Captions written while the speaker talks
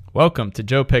Welcome to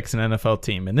Joe Picks an NFL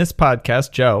Team. In this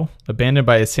podcast, Joe, abandoned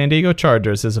by his San Diego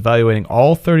Chargers, is evaluating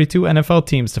all 32 NFL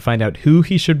teams to find out who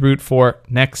he should root for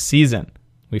next season.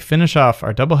 We finish off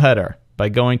our doubleheader by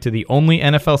going to the only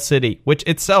NFL city, which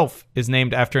itself is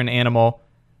named after an animal,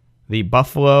 the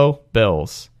Buffalo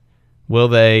Bills. Will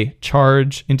they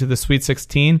charge into the Sweet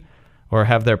 16 or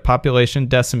have their population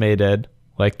decimated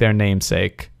like their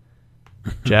namesake?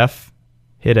 Jeff,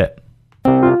 hit it.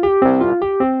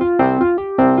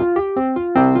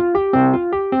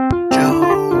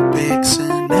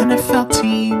 NFL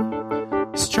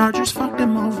team. His Chargers fucked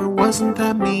him over, wasn't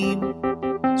that mean?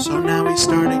 So now he's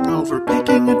starting over,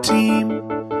 picking a team.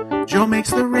 Joe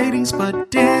makes the ratings,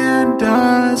 but Dan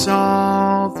does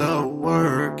all the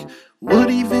work. Would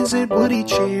he visit, would he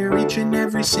cheer each and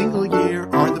every single year?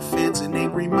 Are the fans an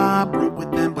angry mob? Root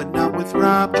with them, but not with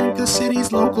Rob. Drink the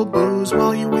city's local booze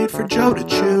while you wait for Joe to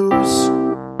choose.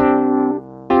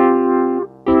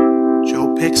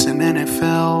 Joe picks an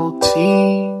NFL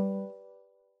team.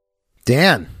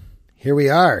 Dan, here we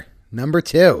are, number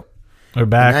 2. We're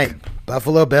back. Tonight,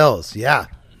 Buffalo Bills, yeah.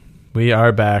 We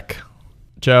are back.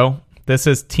 Joe, this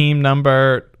is team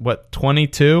number,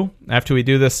 22? After we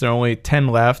do this, there are only 10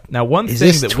 left. Now, one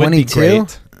thing that 22? Would be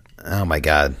great... Oh, my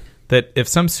God. That if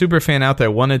some super fan out there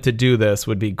wanted to do this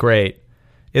would be great,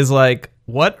 is like,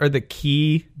 what are the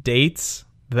key dates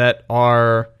that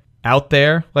are out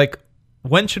there? Like,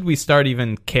 when should we start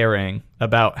even caring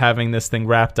about having this thing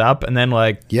wrapped up, and then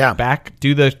back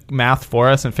do the math for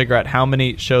us and figure out how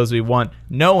many shows we want,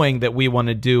 knowing that we want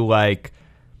to do like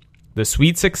the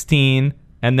Sweet 16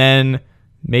 and then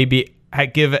maybe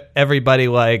give everybody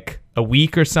like a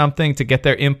week or something to get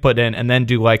their input in and then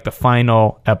do like the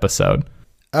final episode.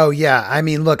 Oh yeah. I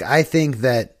mean, look, I think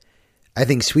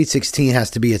Sweet 16 has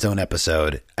to be its own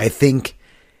episode. I think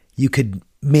you could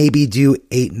maybe do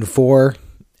 8 and 4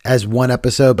 as one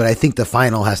episode, but I think the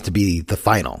final has to be the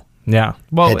final. Yeah.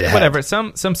 Well, whatever.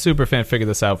 Some super fan figured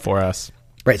this out for us.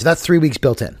 Right. So that's 3 weeks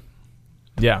built in.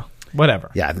 Yeah. Whatever.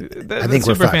 Yeah. I think the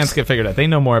super fans get figured out. They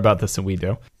know more about this than we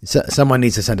do. So, someone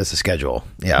needs to send us a schedule.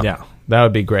 Yeah. Yeah. That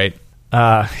would be great.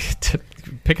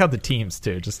 Pick out the teams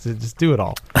too. Just do it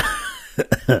all.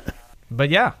 But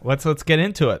yeah, let's get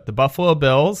into it. The Buffalo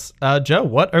Bills. Joe,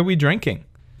 what are we drinking?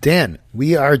 Dan,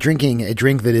 we are drinking a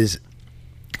drink that is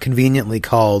conveniently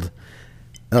called,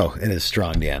 it is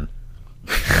strong, Dan.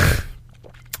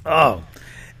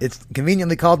 It's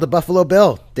conveniently called the Buffalo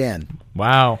Bill, Dan.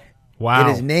 Wow. It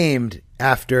is named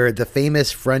after the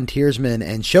famous frontiersman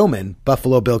and showman,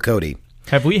 Buffalo Bill Cody.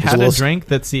 Have we had a drink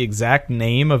that's the exact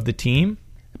name of the team?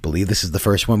 I believe this is the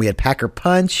first one. We had Packer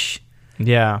Punch.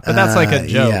 Yeah, but that's like a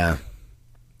joke. Yeah.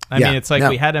 I mean, it's like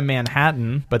we had a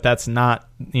Manhattan, but that's not,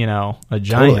 a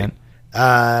giant.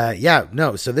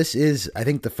 Totally. So this is, I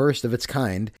think, the first of its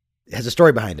kind. It has a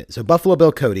story behind it. So Buffalo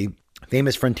Bill Cody,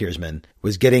 famous frontiersman,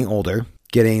 was getting older,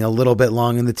 getting a little bit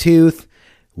long in the tooth,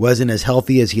 wasn't as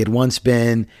healthy as he had once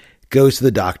been, goes to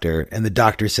the doctor, and the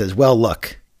doctor says, well,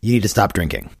 look, you need to stop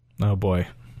drinking. Oh, boy.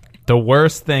 The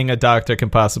worst thing a doctor can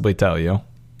possibly tell you.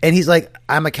 And he's like,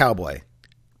 I'm a cowboy.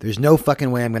 There's no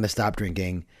fucking way I'm going to stop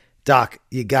drinking. Doc,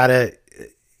 you got to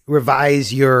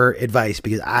revise your advice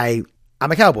because I'm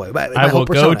a cowboy. I will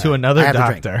go to another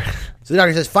doctor. So the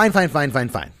doctor says, fine.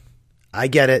 I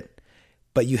get it,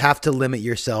 but you have to limit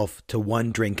yourself to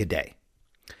 1 drink a day.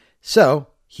 So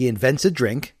he invents a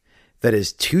drink that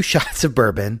is 2 shots of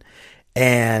bourbon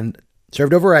and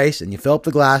served over ice, and you fill up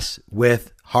the glass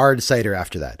with hard cider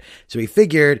after that. So he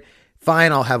figured,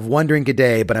 fine, I'll have 1 drink a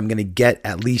day, but I'm going to get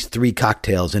at least 3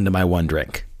 cocktails into my 1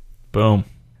 drink. Boom.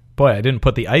 Boy, I didn't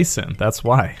put the ice in. That's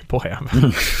why. Boy,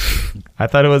 I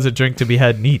thought it was a drink to be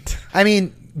had neat. I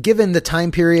mean, given the time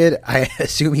period, I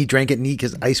assume he drank it neat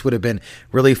because ice would have been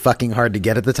really fucking hard to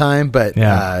get at the time. But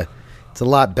it's a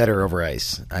lot better over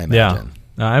ice, I imagine.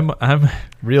 Yeah. I'm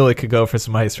really could go for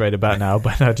some ice right about now,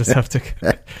 but I just have to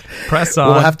press on.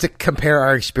 We'll have to compare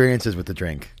our experiences with the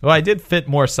drink. Well, I did fit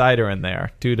more cider in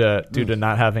there due to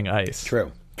not having ice.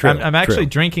 True. I'm actually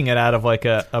drinking it out of like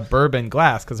a bourbon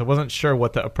glass because I wasn't sure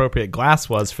what the appropriate glass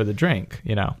was for the drink,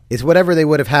 It's whatever they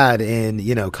would have had in,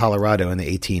 Colorado in the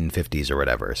 1850s or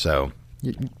whatever. So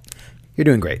you're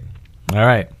doing great. All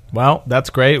right. Well, that's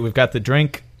great. We've got the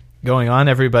drink going on.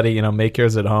 Everybody, make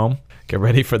yours at home. Get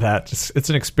ready for that. It's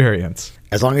an experience.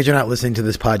 As long as you're not listening to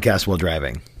this podcast while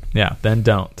driving. Yeah, then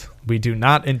don't. We do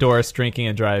not endorse drinking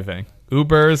and driving.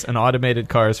 Ubers and automated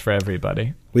cars for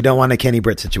everybody. We don't want a Kenny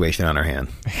Britt situation on our hand.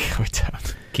 We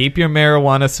don't. Keep your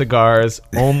marijuana cigars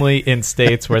only in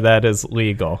states where that is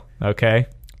legal, okay?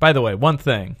 By the way, one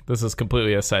thing, this is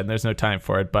completely aside, and there's no time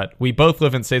for it, but we both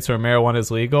live in states where marijuana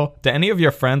is legal. Do any of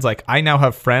your friends, I now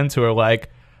have friends who are like,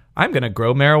 I'm going to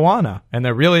grow marijuana. And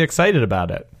they're really excited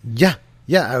about it. Yeah.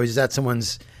 I was at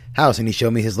someone's house and he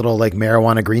showed me his little like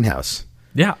marijuana greenhouse.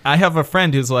 Yeah. I have a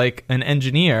friend who's like an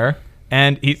engineer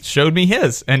and he showed me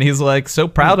his and he's like so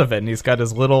proud of it. And he's got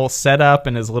his little setup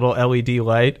and his little LED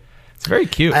light. It's very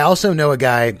cute. I also know a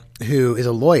guy who is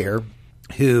a lawyer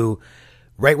who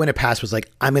right when it passed was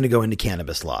like, I'm going to go into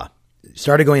cannabis law.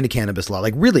 Started going into cannabis law.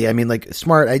 Like really, I mean, like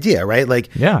smart idea, right? Like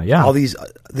yeah. all these,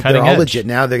 they're all legit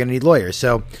now. They're going to need lawyers.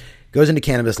 So goes into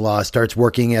cannabis law, starts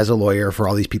working as a lawyer for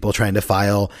all these people trying to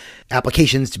file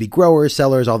applications to be growers,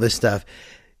 sellers, all this stuff,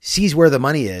 sees where the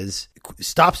money is,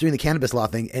 stops doing the cannabis law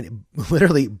thing and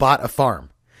literally bought a farm.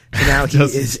 So now he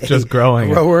is just growing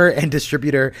grower and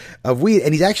distributor of weed.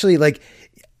 And he's actually like,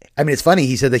 I mean, it's funny.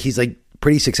 He said that he's like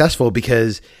pretty successful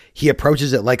because he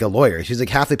approaches it like a lawyer. She's like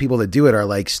half the people that do it are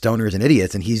like stoners and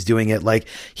idiots. And he's doing it like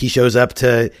he shows up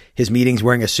to his meetings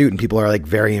wearing a suit and people are like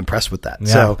very impressed with that. Yeah.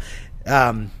 So,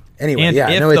 anyway, and yeah.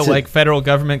 If the federal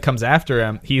government comes after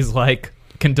him, he's like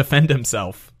can defend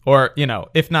himself, or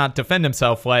if not defend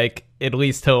himself, like at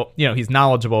least he's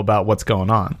knowledgeable about what's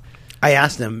going on. I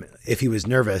asked him if he was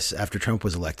nervous after Trump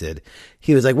was elected.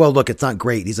 He was like, "Well, look, it's not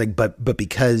great." He's like, "But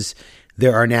because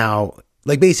there are now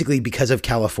like basically because of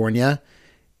California,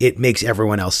 it makes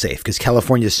everyone else safe because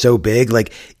California is so big.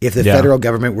 Like if the federal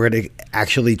government were to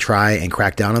actually try and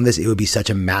crack down on this, it would be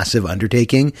such a massive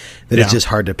undertaking that it's just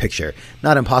hard to picture.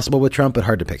 Not impossible with Trump, but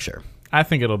hard to picture." I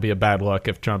think it'll be a bad look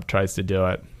if Trump tries to do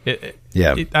it.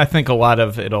 I think a lot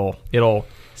of it'll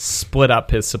split up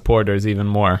his supporters even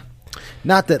more.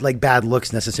 Not that like bad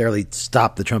looks necessarily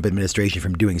stop the Trump administration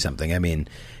from doing something. I mean,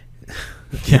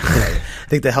 I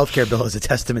think the healthcare bill is a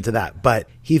testament to that, but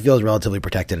he feels relatively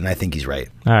protected, and I think he's right.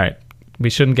 All right. We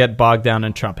shouldn't get bogged down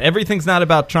in Trump. Everything's not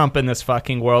about Trump in this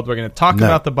fucking world. We're going to talk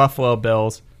about the Buffalo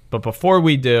Bills, but before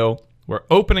we do, we're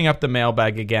opening up the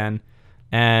mailbag again,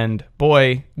 and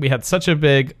boy, we had such a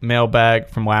big mailbag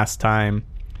from last time.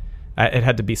 It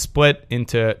had to be split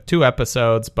into 2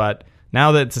 episodes, but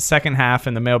now that it's the second half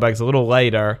and the mailbag's a little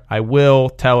lighter, I will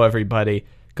tell everybody,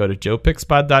 go to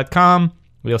joepickspod.com.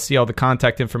 You'll see all the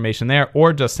contact information there,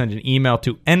 or just send an email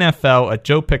to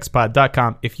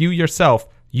nfl@joepickspod.com. If you yourself,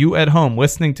 you at home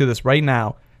listening to this right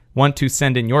now, want to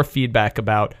send in your feedback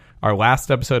about our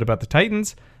last episode about the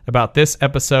Titans, about this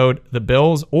episode, the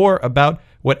Bills, or about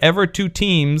whatever 2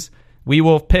 teams we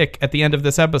will pick at the end of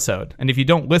this episode. And if you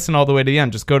don't listen all the way to the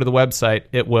end, just go to the website.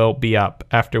 It will be up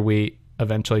after we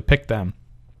eventually pick them.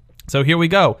 So here we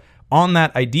go. On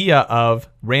that idea of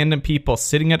random people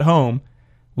sitting at home,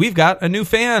 we've got a new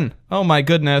fan. Oh my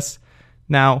goodness.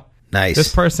 Now, nice.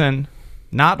 This person,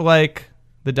 not like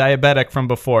the diabetic from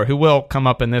before, who will come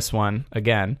up in this one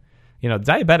again.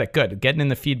 Diabetic, good. Getting in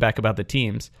the feedback about the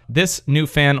teams. This new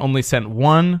fan only sent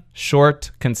 1 short,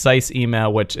 concise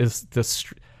email, which is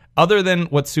other than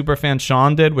what Superfan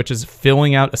Sean did, which is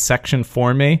filling out a section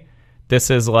for me. This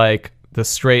is like the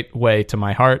straight way to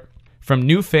my heart. From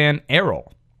new fan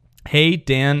Errol. Hey,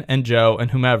 Dan and Joe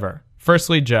and whomever.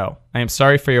 Firstly, Joe, I am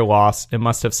sorry for your loss. It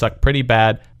must have sucked pretty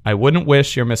bad. I wouldn't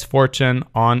wish your misfortune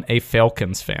on a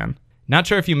Falcons fan. Not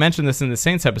sure if you mentioned this in the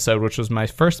Saints episode, which was my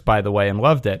first, by the way, and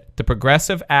loved it. The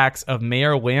progressive acts of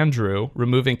Mayor Landrieu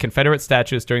removing Confederate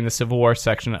statues during the Civil War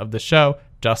section of the show.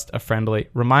 Just a friendly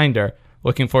reminder.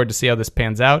 Looking forward to see how this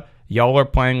pans out. Y'all are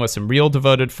playing with some real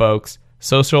devoted folks.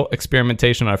 Social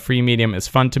experimentation on a free medium is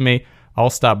fun to me.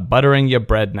 I'll stop buttering your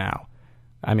bread now.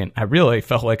 I mean, I really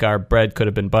felt like our bread could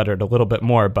have been buttered a little bit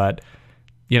more, but,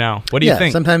 what do you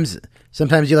think?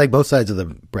 Sometimes you like both sides of the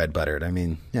bread buttered. I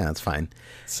mean, yeah, that's fine.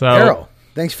 So, Errol,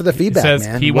 thanks for the feedback, he says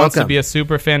man. He Welcome. wants to be a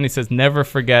super fan. He says, never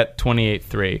forget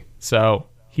 28-3. So,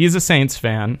 he's a Saints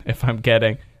fan, if I'm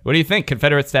getting. What do you think?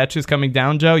 Confederate statues coming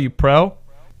down, Joe? You pro?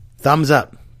 Thumbs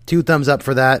up. 2 thumbs up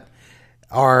for that.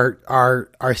 Our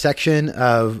section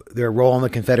of their role in the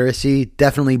Confederacy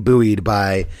definitely buoyed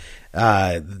by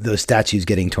those statues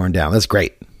getting torn down. That's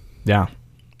great. Yeah.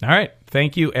 All right.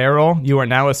 Thank you, Errol. You are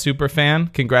now a super fan.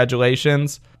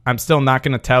 Congratulations. I'm still not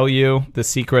going to tell you the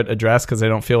secret address because I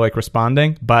don't feel like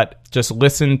responding, but just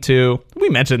listen to, we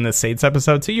mentioned this Saints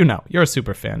episode, so you're a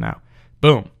super fan now.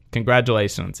 Boom.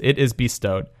 Congratulations. It is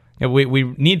bestowed. We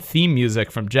need theme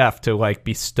music from Jeff to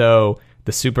bestow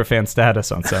the super fan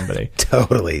status on somebody.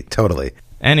 Totally.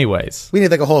 Anyways. We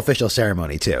need a whole official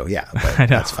ceremony too. Yeah, but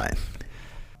that's fine.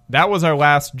 That was our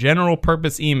last general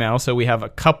purpose email. So we have a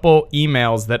couple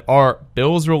emails that are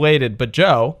Bills related. But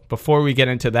Joe, before we get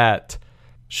into that,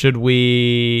 should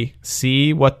we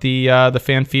see what the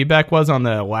fan feedback was on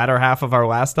the latter half of our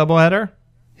last doubleheader?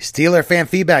 Steeler fan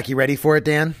feedback. You ready for it,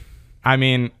 Dan? I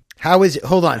mean,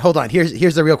 Hold on.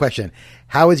 Here's the real question.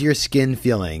 How is your skin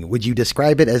feeling? Would you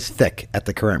describe it as thick at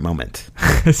the current moment?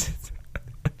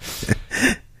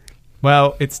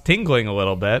 Well, it's tingling a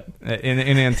little bit in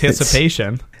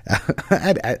anticipation.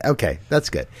 Okay, that's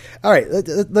good. All right,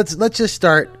 let's just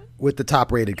start with the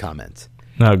top rated comment.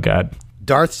 Oh God.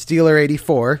 Darth Steeler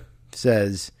 84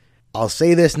 says, "I'll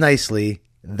say this nicely.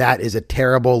 That is a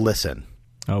terrible listen."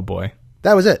 Oh boy.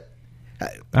 That was it.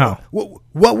 Oh.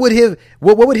 What would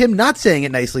him not saying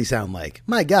it nicely sound like?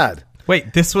 My God.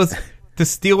 Wait, this was the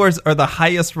Steelers are the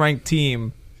highest ranked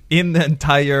team in the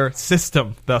entire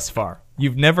system thus far.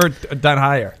 You've never done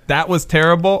higher. That was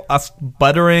terrible. Us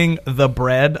buttering the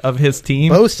bread of his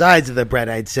team. Both sides of the bread,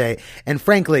 I'd say. And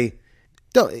frankly,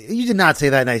 you did not say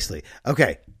that nicely.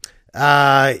 Okay.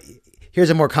 Here's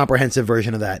a more comprehensive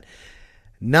version of that.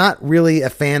 Not really a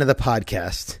fan of the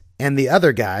podcast. And the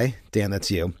other guy, Dan, that's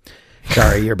you.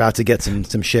 Sorry, you're about to get some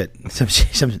shit,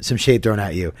 some shade thrown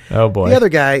at you. Oh boy. The other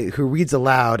guy who reads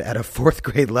aloud at a 4th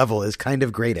grade level is kind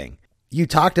of grating. You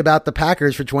talked about the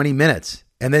Packers for 20 minutes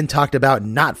and then talked about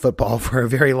not football for a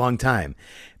very long time.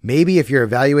 Maybe if you're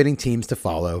evaluating teams to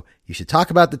follow, you should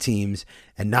talk about the teams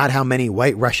and not how many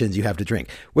White Russians you have to drink.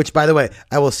 Which, by the way,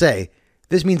 I will say,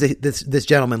 this means that this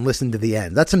gentleman listened to the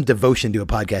end. That's some devotion to a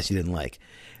podcast you didn't like.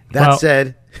 That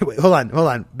said, wait, hold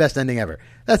on. Best ending ever.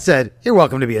 That said, you're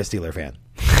welcome to be a Steeler fan.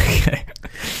 Okay.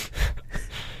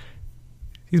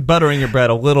 He's buttering your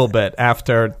bread a little bit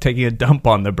after taking a dump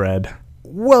on the bread.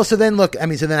 Well, so then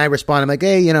I respond. I'm like,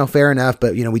 hey, fair enough.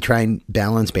 But, we try and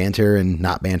balance banter and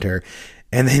not banter.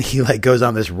 And then he goes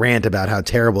on this rant about how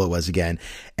terrible it was again.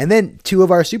 And then 2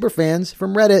 of our super fans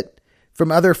from Reddit,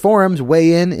 from other forums,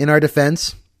 weigh in our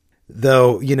defense.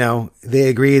 Though, they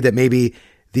agree that maybe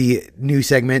the new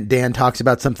segment, Dan talks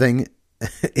about something,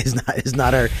 is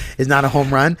not a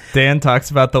home run. Dan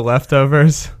talks about the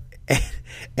leftovers.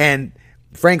 And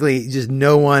frankly, just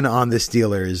no one on the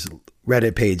Steelers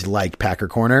Reddit page liked Packer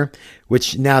Corner,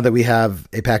 which now that we have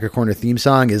a Packer Corner theme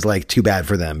song is too bad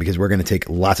for them because we're going to take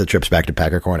lots of trips back to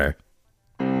Packer Corner.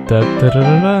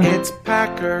 It's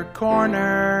Packer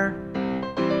Corner.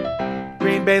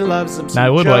 Green Bay loves them. Now, I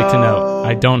would like to note,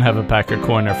 I don't have a Packer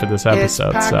Corner for this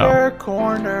episode. It's Packer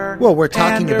Corner. Well, we're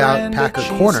talking about Packer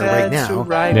Corner right now.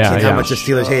 Yeah, and how much the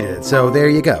Steelers hated it. So there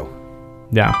you go.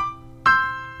 Yeah.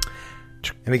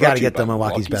 And we got to get the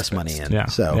Milwaukee's best money in. Yeah.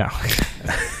 So. Yeah.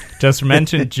 Just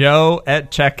mention Joe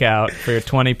at checkout for your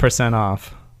 20%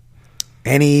 off.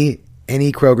 Any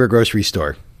Kroger grocery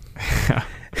store.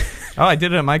 Oh, I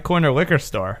did it at my corner liquor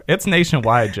store. It's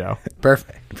nationwide, Joe.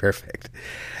 Perfect.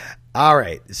 All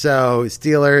right. So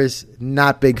Steelers,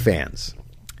 not big fans.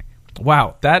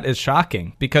 Wow, that is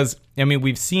shocking because,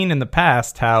 we've seen in the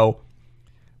past how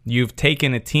you've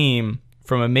taken a team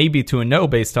from a maybe to a no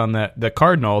based on the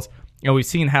Cardinals. We've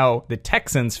seen how the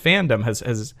Texans fandom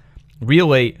has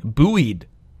really buoyed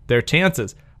their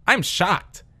chances. I'm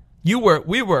shocked.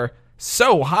 We were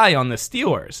so high on the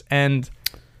Steelers, and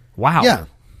wow.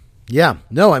 Yeah.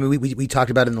 No, we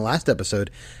talked about it in the last episode.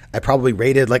 I probably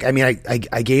rated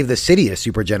I gave the city a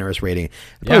super generous rating.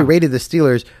 I probably rated the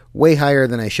Steelers way higher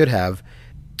than I should have.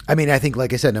 I think,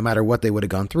 like I said, no matter what they would have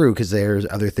gone through, because there's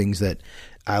other things that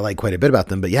I like quite a bit about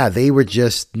them. But yeah, they were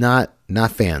just not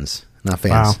fans. Not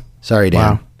fans. Wow. Sorry, Dan.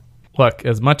 Wow. Look,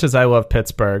 as much as I love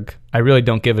Pittsburgh, I really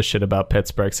don't give a shit about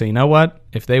Pittsburgh. So you know what?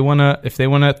 If they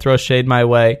wanna throw shade my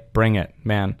way, bring it,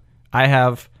 man.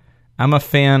 I'm a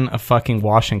fan of fucking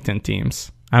Washington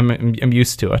teams. I'm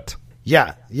used to it.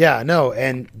 Yeah, no,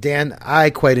 and Dan, I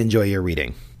quite enjoy your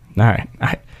reading. All right.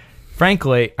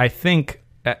 Frankly, I think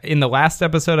in the last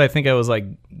episode, I think I was like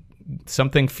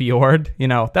something Fjord.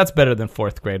 That's better than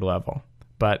 4th grade level.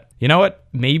 But you know what?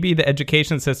 Maybe the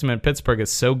education system in Pittsburgh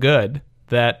is so good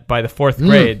that by the 4th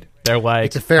grade, they're like,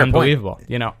 it's a fair unbelievable.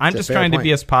 Point. I'm just trying to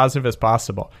be as positive as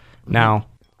possible. Now,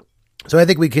 so I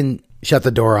think we can shut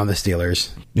the door on the Steelers.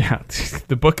 Yeah,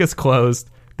 the book is closed.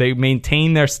 They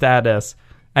maintain their status.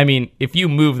 If you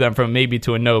move them from maybe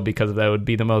to a no because of that, would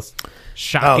be the most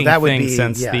shocking thing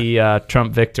since the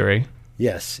Trump victory.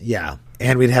 Yes, yeah.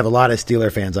 And we'd have a lot of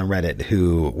Steeler fans on Reddit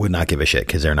who would not give a shit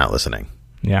because they're not listening.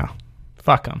 Yeah,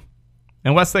 fuck them.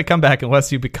 Unless they come back,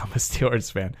 unless you become a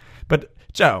Steelers fan. But,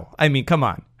 Joe, come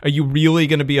on. Are you really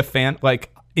going to be a fan?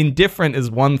 Indifferent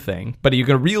is one thing, but are you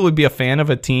going to really be a fan of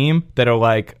a team that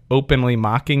are, openly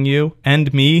mocking you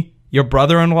and me, your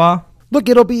brother-in-law? Look,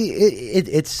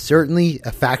 it's certainly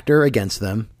a factor against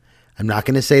them. I'm not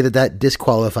going to say that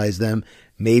disqualifies them.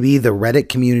 Maybe the Reddit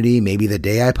community, maybe the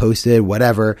day I posted,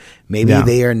 whatever, maybe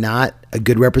they are not a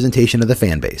good representation of the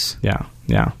fan base. Yeah.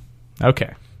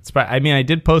 Okay. I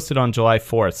did post it on July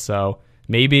 4th, so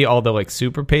maybe all the like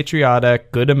super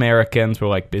patriotic, good Americans were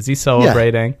like busy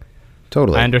celebrating.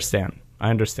 Totally. I understand.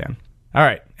 All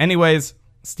right. Anyways,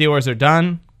 Steelers are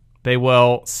done. They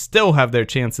will still have their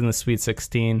chance in the Sweet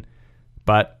 16,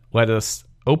 but let us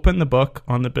open the book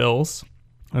on the Bills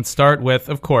and start with,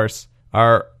 of course,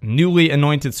 our newly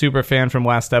anointed superfan from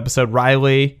last episode,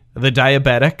 Riley, the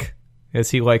diabetic,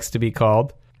 as he likes to be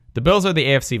called. The Bills are the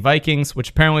AFC Vikings, which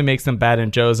apparently makes them bad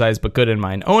in Joe's eyes, but good in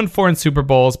mine. 0-4 in Super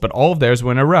Bowls, but all of theirs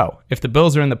were in a row. If the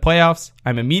Bills are in the playoffs,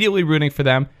 I'm immediately rooting for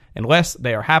them, unless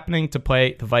they are happening to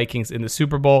play the Vikings in the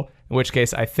Super Bowl, in which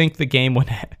case I think the game would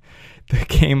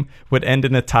end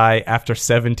in a tie after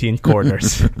 17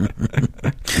 quarters.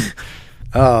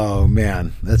 Oh,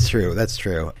 man. That's true.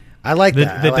 I like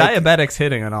that. The diabetics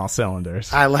hitting on all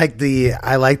cylinders. I like the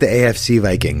AFC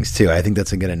Vikings, too. I think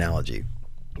that's a good analogy.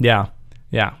 Yeah.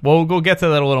 Well, we'll get to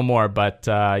that a little more, but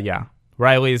yeah.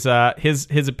 Riley's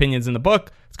his opinions in the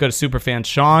book. Let's go to Superfan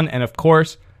Sean, and of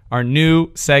course, our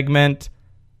new segment,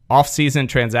 Off-Season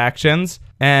Transactions.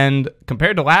 And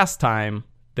compared to last time,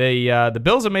 the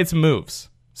Bills have made some moves.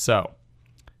 So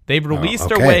they've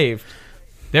released or waived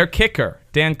their kicker,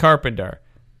 Dan Carpenter.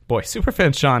 Boy,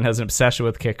 Superfan Sean has an obsession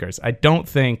with kickers. I don't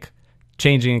think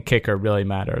changing a kicker really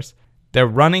matters. Their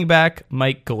running back,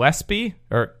 Mike Gillespie,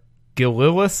 or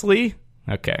Gillisley.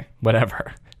 Okay,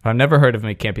 whatever. I've never heard of him.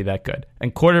 He can't be that good.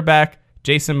 And quarterback,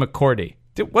 Jason McCourty.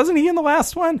 Wasn't he in the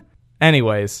last one?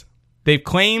 Anyways, they've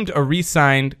claimed or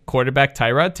re-signed quarterback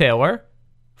Tyrod Taylor,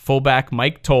 fullback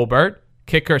Mike Tolbert,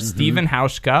 kicker Steven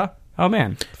Hauschka. Oh,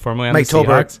 man. Formerly on Mike the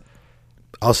Seahawks. Tolbert,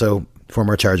 also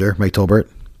former Charger, Mike Tolbert.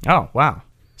 Oh, wow.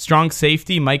 Strong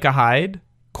safety, Micah Hyde,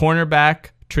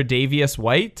 cornerback Tre'Davious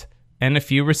White, and a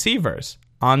few receivers,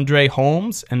 Andre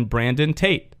Holmes and Brandon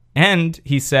Tate. And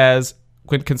he says,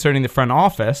 concerning the front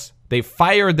office, they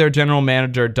fired their general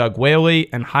manager, Doug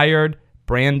Whaley, and hired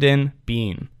Brandon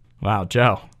Beane. Wow,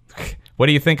 Joe. What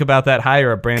do you think about that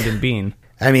hire of Brandon Beane?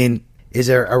 I mean, is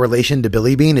there a relation to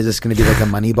Billy Beane? Is this going to be like a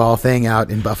Moneyball thing out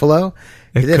in Buffalo?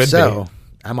 If so,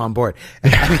 I'm on board.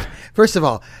 I mean, first of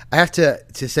all, I have to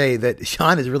say that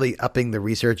Sean is really upping the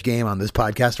research game on this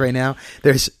podcast right now.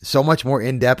 There's so much more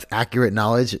in-depth, accurate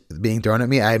knowledge being thrown at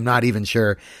me. I'm not even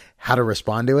sure how to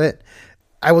respond to it.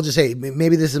 I will just say,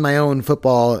 maybe this is my own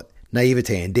football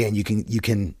naivete, and Dan, you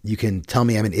can tell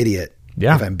me I'm an idiot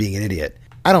if I'm being an idiot.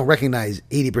 I don't recognize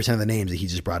 80% of the names that he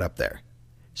just brought up there.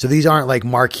 So these aren't like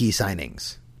marquee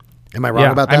signings. Am I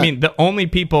wrong about that? I mean, the only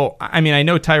people, I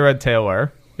know Tyrod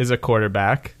Taylor is a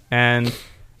quarterback, and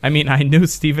I knew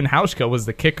Steven Hauschka was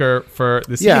the kicker for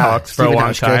the Seahawks for a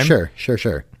long time.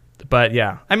 Sure. But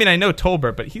yeah, I know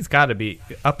Tolbert, but he's got to be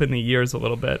up in the years a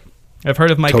little bit. I've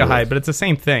heard of Micah Hyde, but it's the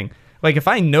same thing. Like, if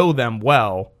I know them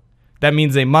well, that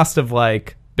means they must have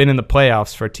like been in the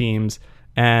playoffs for teams,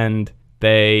 and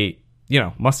they,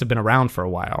 must have been around for a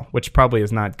while, which probably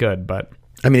is not good. But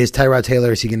is Tyrod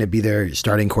Taylor, is he going to be their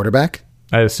starting quarterback?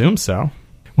 I assume so.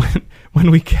 When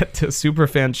we get to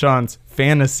Superfan Sean's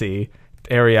fantasy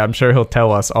area, I'm sure he'll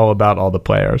tell us all about all the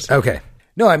players. Okay.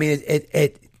 No,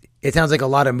 it sounds like a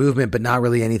lot of movement, but not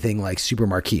really anything like super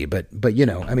marquee. But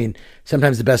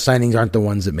sometimes the best signings aren't the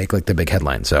ones that make like the big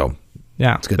headline. So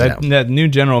yeah, it's good to know. That new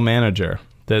general manager,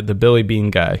 the Billy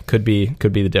Beane guy, could be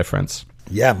the difference.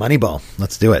 Yeah, Moneyball.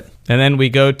 Let's do it. And then we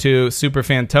go to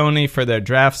Superfan Tony for their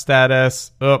draft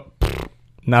status. Oh,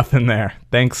 nothing there.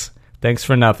 Thanks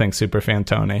for nothing, Superfan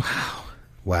Tony.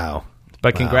 Wow.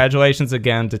 But congratulations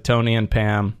again to Tony and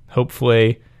Pam.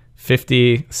 Hopefully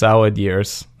 50 solid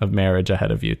years of marriage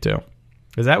ahead of you two.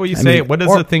 Is that what you say? What is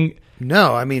the thing?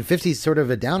 No, 50 is sort of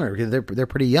a downer because they're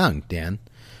pretty young, Dan.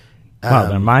 Wow,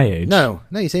 they're my age. No,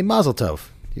 you say Mazel Tov.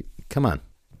 Come on.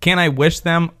 Can I wish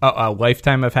them a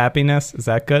lifetime of happiness? Is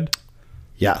that good?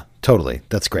 Yeah, totally.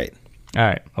 That's great. All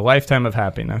right, a lifetime of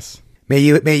happiness. May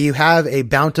you have a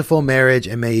bountiful marriage,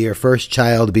 and may your first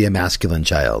child be a masculine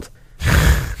child.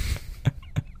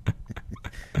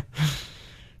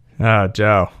 Oh,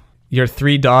 Joe. Your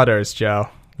 3 daughters, Joe.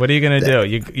 What are you going to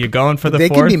do? You going for the they 4th?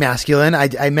 They can be masculine.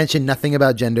 I mentioned nothing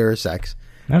about gender or sex.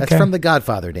 Okay. That's from The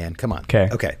Godfather, Dan. Come on.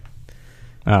 Okay.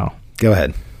 Oh. Go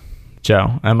ahead.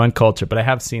 Joe, I'm uncultured, but I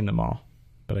have seen them all.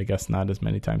 But I guess not as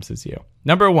many times as you.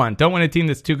 Number 1, don't win a team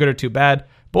that's too good or too bad.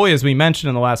 Boy, as we mentioned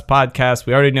in the last podcast,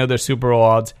 we already know their Super Bowl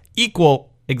odds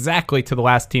equal exactly to the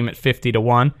last team at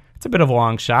 50-1. It's a bit of a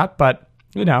long shot, but,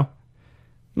 well,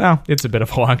 it's a bit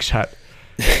of a long shot.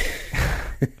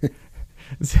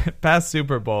 Past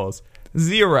Super Bowls,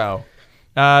 0.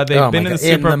 They've been in the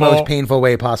Super Bowl in the most painful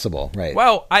way possible, right?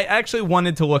 Well, I actually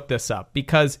wanted to look this up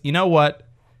because you know what?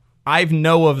 I've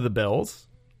know of the Bills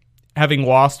having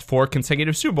lost 4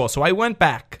 consecutive Super Bowls. So I went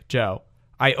back, Joe.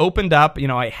 I opened up,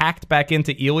 I hacked back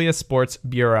into Elias Sports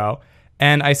Bureau,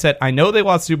 and I said, I know they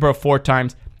lost Super Bowl 4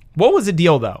 times. What was the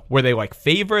deal, though? Were they like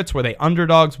favorites? Were they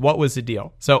underdogs? What was the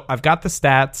deal? So I've got the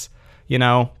stats.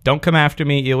 Don't come after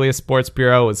me. Elias Sports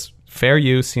Bureau is fair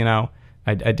use.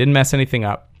 I didn't mess anything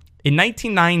up. In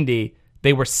 1990,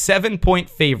 they were 7-point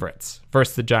favorites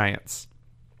versus the Giants.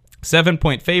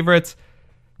 7-point favorites.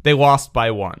 They lost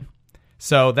by 1.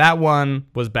 So that one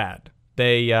was bad.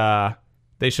 They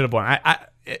should have won.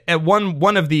 At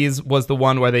one of these was the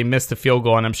one where they missed a field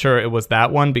goal, and I'm sure it was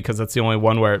that one because that's the only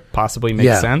one where it possibly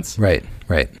makes sense. Right.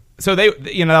 So that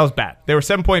was bad. They were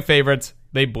 7-point favorites.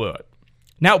 They blew it.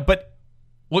 Now, but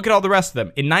look at all the rest of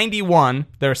them. In 91,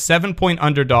 they're a 7-point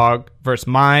underdog versus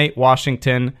my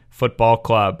Washington Football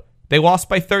Club. They lost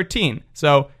by 13.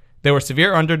 So they were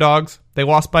severe underdogs. They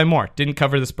lost by more. Didn't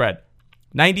cover the spread.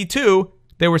 92,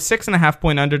 they were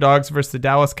 6.5-point underdogs versus the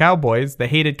Dallas Cowboys. The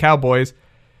hated Cowboys.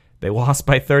 They lost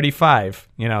by 35.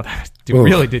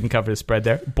 Really didn't cover the spread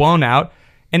there. Blown out.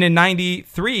 And in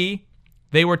 93,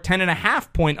 they were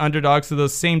 10.5-point underdogs to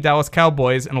those same Dallas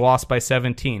Cowboys and lost by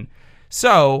 17.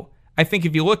 So I think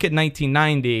if you look at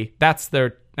 1990,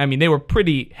 they were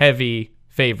pretty heavy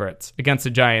favorites against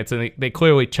the Giants, and they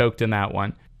clearly choked in that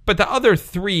one. But the other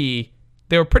 3,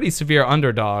 they were pretty severe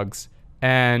underdogs,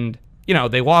 and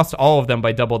they lost all of them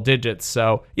by double digits.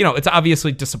 So, it's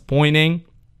obviously disappointing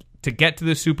to get to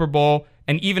the Super Bowl.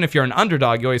 And even if you're an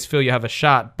underdog, you always feel you have a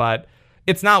shot. But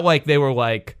it's not like they were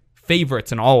like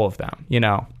favorites in all of them,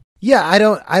 Yeah, I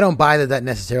don't buy that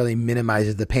necessarily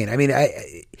minimizes the pain. I mean,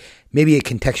 maybe it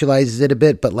contextualizes it a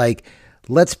bit, but like,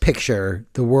 let's picture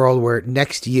the world where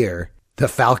next year the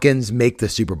Falcons make the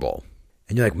Super Bowl.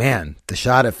 And you're like, man, the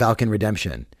shot at Falcon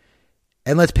redemption.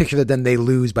 And let's picture that then they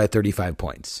lose by 35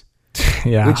 points.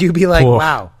 Yeah. Would you be like,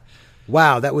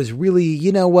 wow, that was really,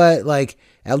 like,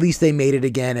 at least they made it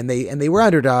again, and they were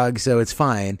underdogs, so it's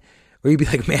fine. Or you'd be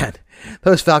like, man,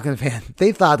 those Falcon fans,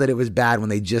 they thought that it was bad when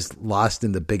they just lost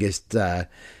in the biggest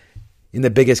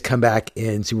comeback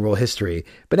in Super Bowl history.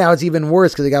 But now it's even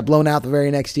worse because they got blown out the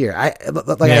very next year. I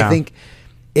think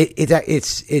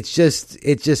it's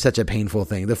just such a painful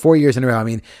thing. The 4 years in a row. I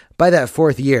mean, by that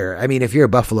 4th year, I mean, if you're a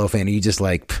Buffalo fan, you just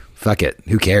like, fuck it,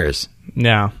 who cares?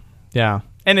 Yeah.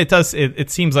 And it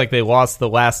seems like they lost the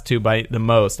last 2 by the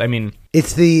most. I mean,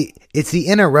 it's the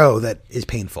in a row that is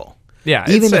painful. Yeah.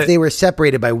 Even if they were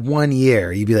separated by 1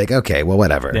 year, you'd be like, okay, well,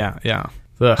 whatever. Yeah.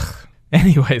 Ugh.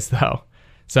 Anyways, though,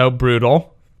 so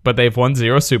brutal, but they've won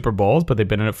 0 Super Bowls, but they've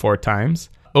been in it 4 times.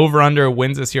 Over-under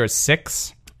wins this year is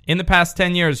 6. In the past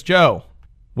 10 years, Joe,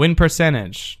 win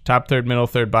percentage, top third, middle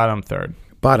third, bottom third.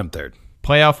 Bottom third.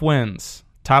 Playoff wins,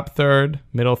 top third,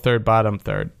 middle third, bottom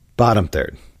third. Bottom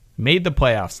third. Made the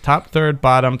playoffs, top third,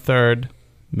 bottom third,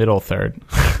 middle third.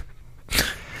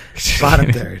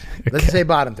 Bottom third. Let's say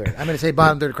bottom third. I'm going to say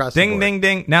bottom third across the board. Ding,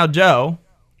 ding. Now, Joe.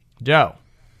 Yeah.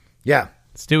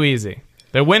 It's too easy.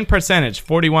 Their win percentage,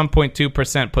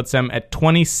 41.2%, puts them at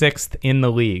 26th in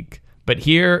the league. But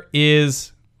here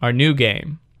is our new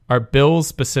game, our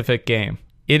Bills-specific game.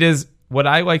 It is what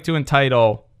I like to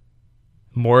entitle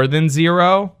more than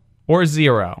 0 or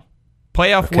 0.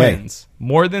 Playoff wins,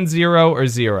 more than 0 or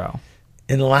 0.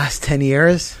 In the last 10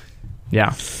 years?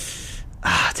 Yeah.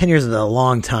 10 years is a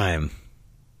long time.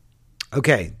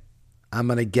 Okay. I'm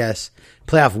going to guess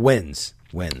playoff wins.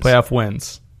 Playoff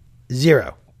wins.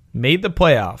 0. Made the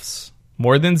playoffs,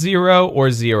 more than 0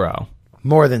 or 0?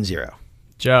 More than 0.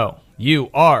 Joe, you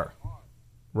are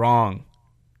wrong.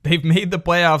 They've made the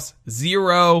playoffs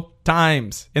 0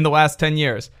 times in the last 10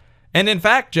 years. And in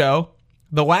fact, Joe,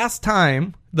 the last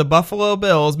time the Buffalo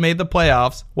Bills made the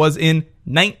playoffs was in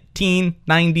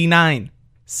 1999.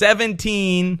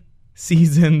 17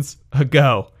 seasons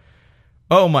ago.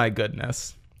 Oh my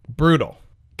goodness. Brutal.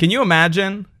 Can you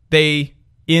imagine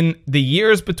in the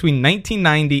years between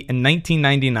 1990 and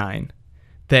 1999,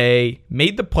 they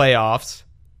made the playoffs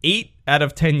 8 out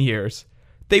of 10 years.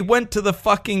 They went to the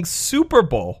fucking Super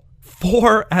Bowl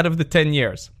 4 out of the 10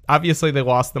 years. Obviously, they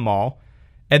lost them all.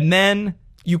 And then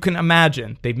you can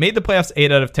imagine they've made the playoffs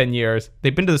 8 out of 10 years.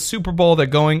 They've been to the Super Bowl. They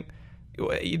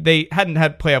hadn't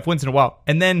had playoff wins in a while.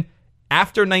 And then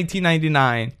after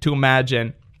 1999, to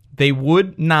imagine they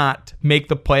would not make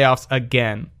the playoffs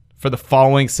again for the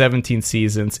following 17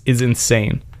 seasons is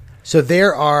insane. So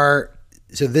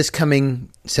this coming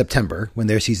September, when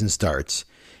their season starts,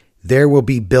 there will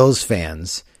be Bills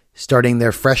fans starting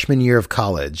their freshman year of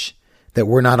college that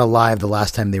were not alive the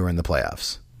last time they were in the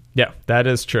playoffs. Yeah, that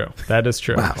is true. Wow,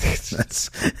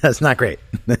 that's not great.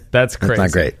 That's crazy. That's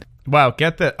not great. Wow,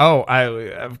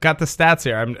 I've got the stats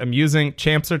here. I'm using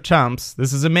Champs or Chumps.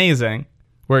 This is amazing.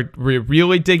 We're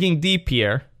really digging deep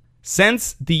here.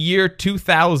 Since the year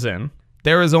 2000,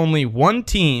 there is only one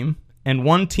team and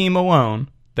one team alone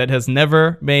that has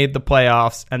never made the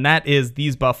playoffs, and that is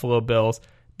these Buffalo Bills.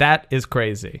 That is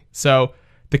crazy. So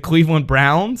the Cleveland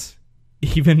Browns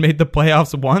even made the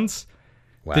playoffs once.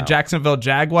 Wow. The Jacksonville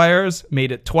Jaguars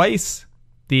made it twice.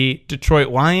 The Detroit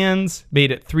Lions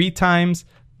made it 3 times.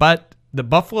 But the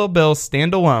Buffalo Bills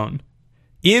stand alone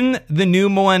in the new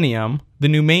millennium, the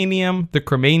Newmanium, the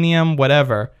Cremanium,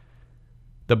 whatever.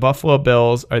 The Buffalo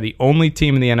Bills are the only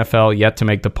team in the NFL yet to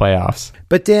make the playoffs.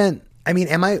 But Dan, I mean,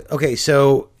 okay,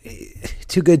 so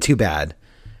too good, too bad.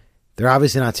 They're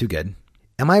obviously not too good.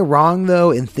 Am I wrong,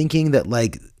 though, in thinking that,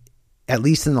 like, at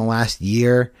least in the last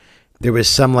year, there was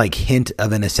some, like, hint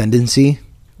of an ascendancy?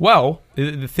 Well,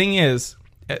 the thing is,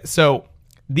 so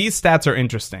these stats are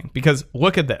interesting because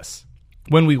look at this.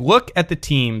 When we look at the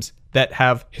teams that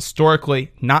have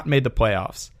historically not made the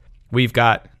playoffs, we've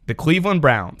got the Cleveland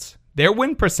Browns. Their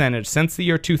win percentage since the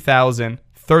year 2000,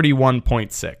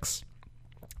 31.6.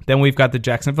 Then we've got the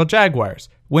Jacksonville Jaguars.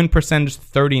 Win percentage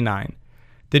 39.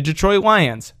 The Detroit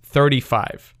Lions,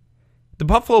 35. The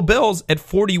Buffalo Bills at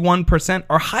 41%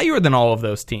 are higher than all of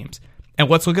those teams. And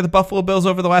let's look at the Buffalo Bills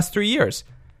over the last 3 years.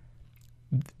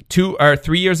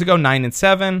 3 years ago,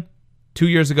 9-7. 2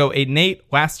 years ago, 8-8.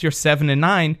 Last year,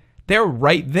 7-9. They're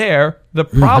right there. The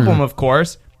problem, of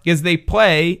course, is they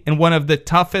play in one of the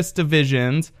toughest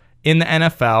divisions in the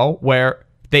NFL where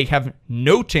they have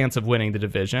no chance of winning the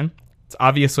division. It's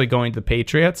obviously going to the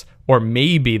Patriots or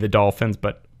maybe the Dolphins,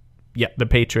 but yeah, the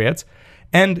Patriots.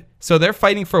 And so they're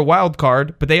fighting for a wild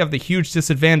card, but they have the huge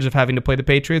disadvantage of having to play the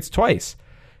Patriots twice.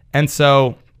 And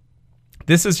so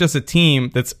this is just a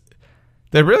team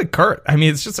they're really curt. I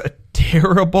mean, it's just a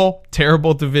terrible,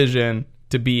 terrible division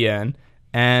to be in.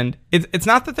 And it's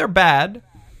not that they're bad.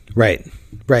 Right.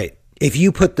 If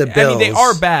you put the Bills... I mean, they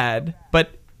are bad,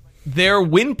 but their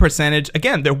win percentage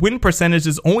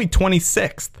is only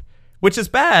 26th, which is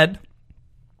bad,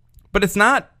 but it's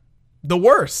not the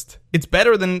worst. It's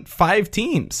better than 5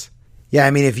 teams. Yeah,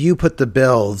 I mean, if you put the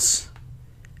Bills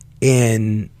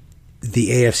in the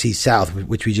AFC South,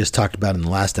 which we just talked about in the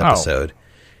last episode,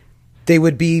 they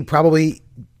would be probably,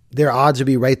 their odds would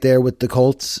be right there with the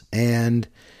Colts and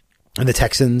the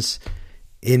Texans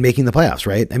in making the playoffs,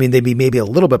 right? I mean, they'd be maybe a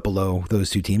little bit below those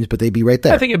 2 teams, but they'd be right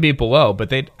there. I think it'd be below,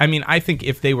 but I think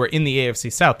if they were in the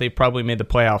AFC South, they probably made the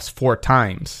playoffs 4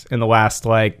 times in the last,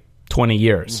 20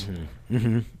 years.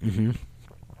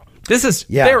 This is,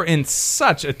 they're in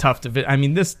such a tough division. I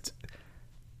mean,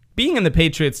 being in the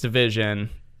Patriots division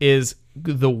is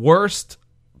the worst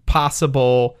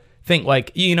possible thing.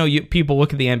 People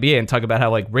look at the NBA and talk about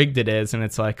how, rigged it is, and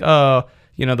it's like, oh,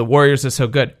 the Warriors are so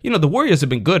good. The Warriors have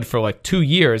been good for 2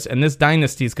 years, and this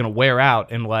dynasty is going to wear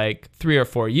out in 3 or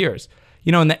 4 years.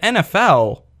 In the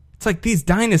NFL, it's like these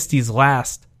dynasties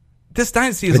last. This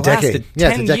dynasty has lasted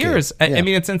 10 years. Yeah. I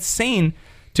mean, it's insane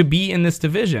to be in this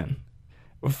division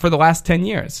for the last 10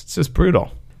 years. It's just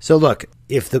brutal. So look,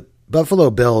 if the Buffalo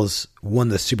Bills won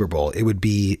the Super Bowl, it would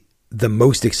be the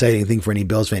most exciting thing for any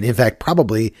Bills fan. In fact,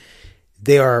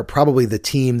 they are probably the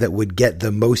team that would get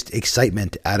the most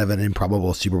excitement out of an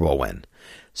improbable Super Bowl win.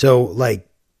 So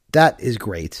that is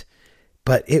great,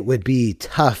 but it would be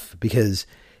tough because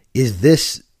is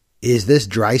this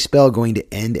dry spell going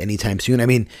to end anytime soon? I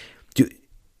mean,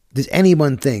 does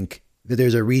anyone think that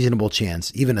there's a reasonable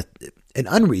chance, even an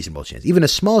unreasonable chance, even a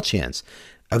small chance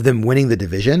of them winning the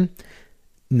division?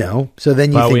 No. So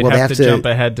then you think, we'd they have to jump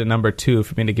ahead to number 2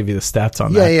 for me to give you the stats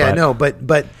on that. Yeah, no, but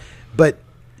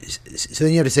so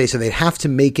then you have to say, so they'd have to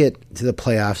make it to the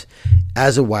playoffs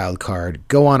as a wild card,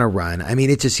 go on a run. I mean,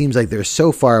 it just seems like they're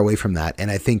so far away from that.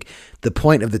 And I think the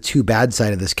point of the too bad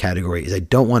side of this category is I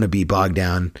don't want to be bogged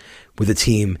down with a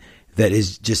team that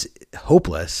is just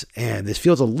hopeless. And this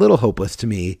feels a little hopeless to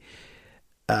me.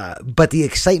 But the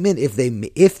excitement, if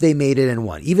they made it and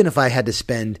won, even if I had to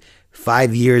spend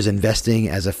 5 years investing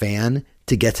as a fan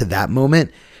to get to that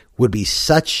moment, would be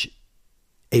such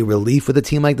a relief with a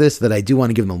team like this that I do want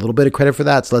to give them a little bit of credit for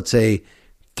that. So let's say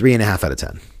 3.5 out of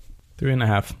 10.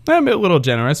 3.5. I'm a little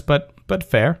generous, but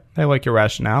fair. I like your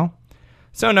rationale.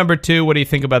 So number 2, what do you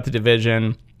think about the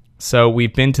division? So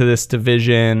we've been to this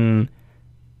division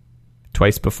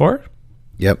twice before.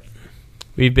 Yep.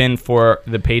 We've been for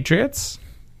the Patriots,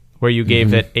 where you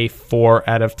gave it a 4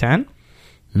 out of 10.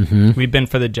 We've been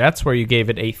for the Jets, where you gave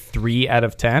it a 3 out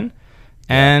of 10.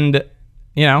 And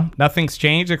nothing's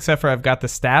changed except for I've got the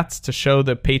stats to show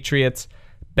the Patriots'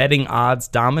 betting odds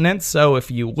dominance. So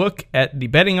if you look at the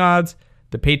betting odds,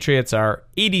 the Patriots are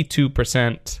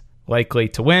 82% likely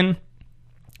to win.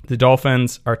 The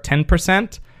Dolphins are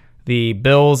 10%. the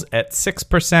Bills at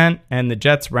 6%, and the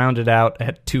Jets rounded out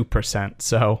at 2%.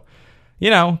 So,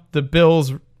 the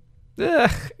Bills,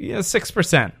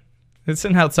 6%. It's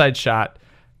an outside shot.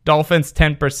 Dolphins,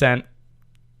 10%.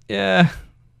 Yeah,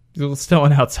 still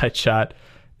an outside shot.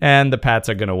 And the Pats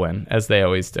are going to win, as they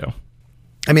always do.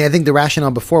 I mean, I think the rationale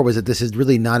before was that this is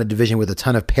really not a division with a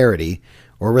ton of parity,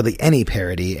 or really any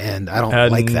parity, and I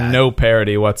don't like that. No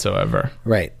parity whatsoever.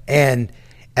 Right. And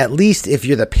at least if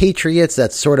you're the Patriots,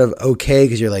 that's sort of okay,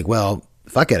 because you're like, well,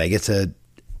 fuck it, I get to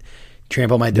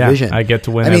trample my division. Yeah, I get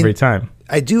to win every time.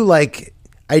 I do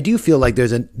feel like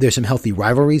there's some healthy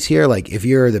rivalries here. Like, if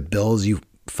you're the Bills, you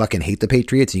fucking hate the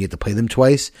Patriots and you get to play them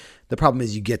twice. The problem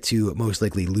is you get to most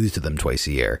likely lose to them twice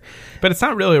a year. But it's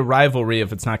not really a rivalry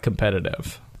if it's not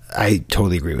competitive. I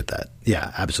totally agree with that.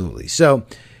 Yeah, absolutely. So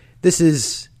this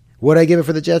is, what I give it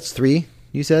for the Jets? 3,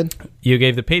 you said? You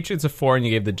gave the Patriots a 4 and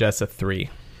you gave the Jets a 3.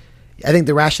 I think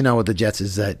the rationale with the Jets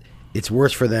is that it's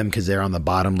worse for them because they're on the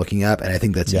bottom looking up, and I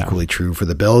think that's equally true for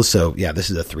the Bills. So, yeah, this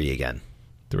is a 3 again.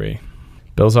 3.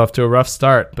 Bills off to a rough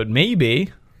start, but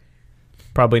maybe,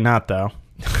 probably not though.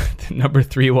 Number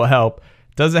 3 will help.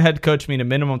 Does a head coach meet a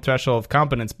minimum threshold of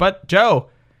competence? But, Joe,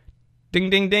 ding,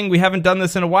 ding, ding, we haven't done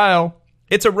this in a while.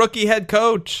 It's a rookie head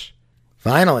coach.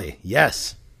 Finally,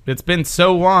 yes. It's been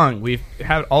so long. We've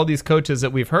had all these coaches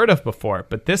that we've heard of before,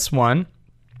 but this one,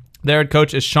 their head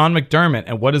coach is Sean McDermott.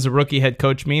 And what does a rookie head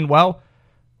coach mean? Well,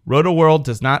 Roto-World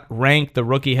does not rank the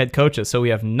rookie head coaches, so we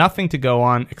have nothing to go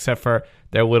on except for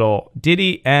their little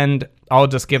ditty, and I'll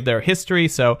just give their history.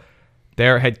 So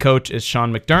their head coach is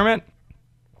Sean McDermott.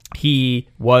 He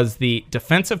was the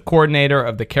defensive coordinator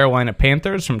of the Carolina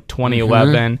Panthers from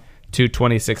 2011 to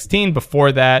 2016.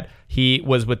 Before that, he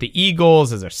was with the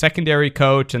Eagles as their secondary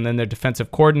coach and then their defensive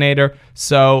coordinator.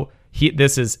 So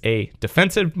this is a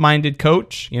defensive-minded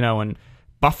coach, in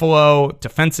Buffalo,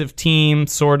 defensive team,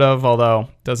 sort of, although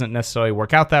it doesn't necessarily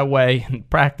work out that way in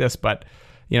practice, but,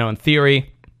 in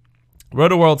theory.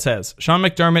 Roto-World says Sean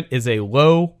McDermott is a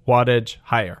low wattage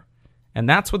hire. And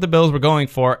that's what the Bills were going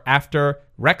for after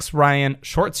Rex Ryan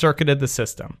short-circuited the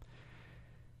system.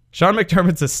 Sean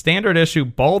McDermott's a standard issue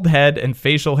bald head and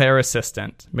facial hair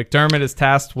assistant. McDermott is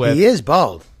tasked with... He is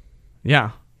bald.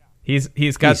 Yeah.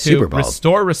 He's got to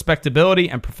restore respectability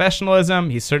and professionalism.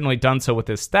 He's certainly done so with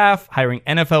his staff, hiring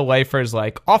NFL lifers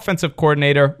like offensive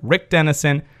coordinator Rick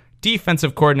Dennison,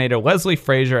 defensive coordinator Leslie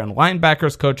Frazier, and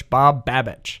linebackers coach Bob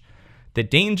Babich. The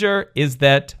danger is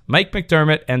that Mike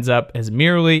McDermott ends up as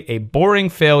merely a boring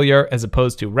failure as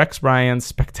opposed to Rex Ryan's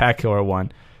spectacular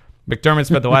one. McDermott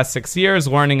spent the last 6 years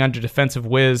learning under defensive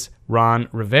whiz Ron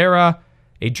Rivera,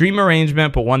 a dream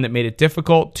arrangement, but one that made it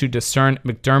difficult to discern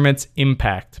McDermott's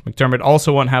impact. McDermott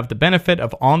also won't have the benefit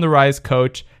of on-the-rise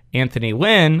coach Anthony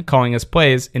Lynn calling his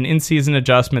plays, an in-season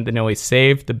adjustment that nearly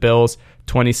saved the Bills'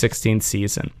 2016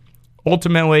 season.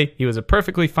 Ultimately, he was a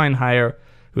perfectly fine hire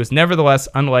who is nevertheless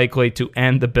unlikely to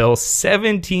end the Bills'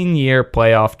 17-year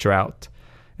playoff drought.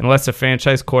 Unless a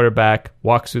franchise quarterback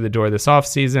walks through the door this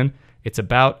offseason, it's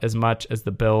about as much as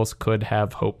the Bills could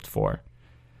have hoped for.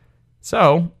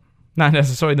 So, not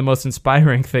necessarily the most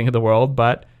inspiring thing in the world,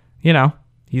 but,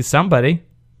 he's somebody.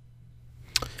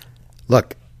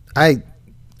 Look, I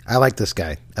like this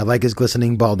guy. I like his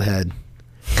glistening bald head.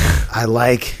 I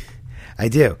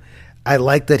do. I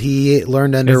like that he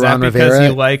learned under Ron Rivera.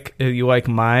 Is that because you like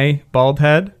my bald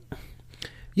head?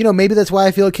 Maybe that's why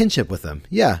I feel a kinship with him.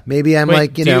 Yeah, maybe I'm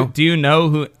Do you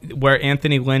know where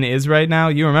Anthony Lynn is right now?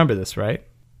 You remember this, right?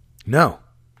 No.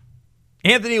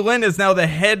 Anthony Lynn is now the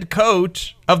head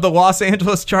coach of the Los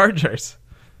Angeles Chargers.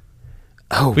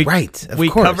 Oh, right. Of course.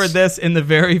 We covered this in the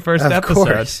very first episode.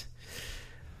 Course.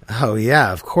 Oh,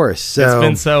 yeah, of course. So it's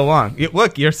been so long.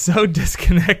 Look, you're so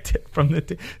disconnected from the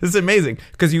team. This is amazing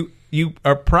because you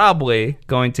are probably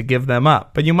going to give them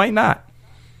up, but you might not.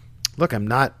 Look, I'm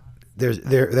not.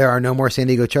 There are no more San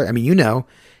Diego Chargers. I mean,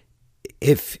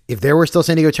 if there were still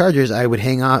San Diego Chargers, I would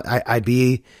hang on. I'd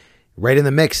be right in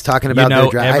the mix talking about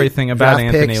their everything about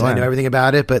Anthony picks. Lynn. I know everything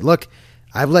about it, but look,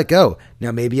 I've let go.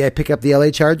 Now maybe I pick up the LA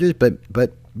Chargers, but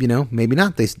maybe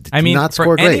not. They do not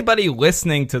score great. For anybody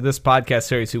listening to this podcast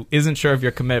series who isn't sure of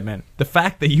your commitment, the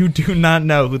fact that you do not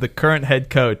know who the current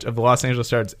head coach of the Los Angeles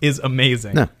Chargers is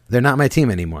amazing. No, they're not my team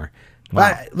anymore.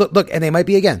 Wow. But look, and they might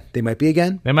be again. But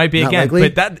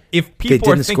that if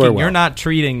people are thinking you're not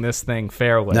treating this thing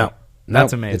fairly,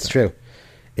 that's amazing.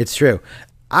 It's true.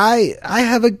 I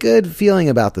have a good feeling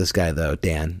about this guy, though,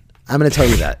 Dan. I'm going to tell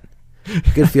you that.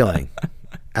 Good feeling.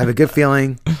 I have a good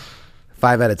feeling.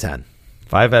 5 out of 10.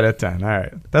 5 out of 10. All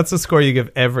right. That's the score you give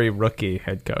every rookie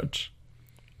head coach.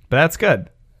 But that's good.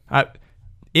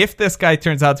 if this guy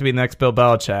turns out to be the next Bill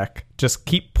Belichick, just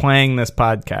keep playing this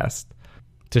podcast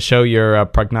to show your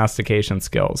prognostication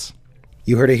skills.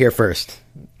 You heard it here first.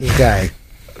 This guy,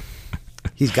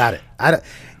 he's got it.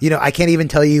 I can't even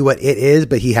tell you what it is,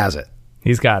 but he has it.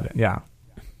 He's got it, yeah.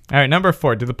 All right, number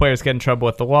 4, do the players get in trouble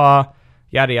with the law?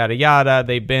 Yada, yada, yada.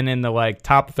 They've been in the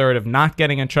top third of not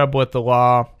getting in trouble with the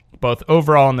law, both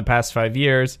overall in the past 5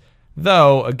 years.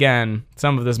 Though, again,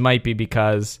 some of this might be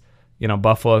because,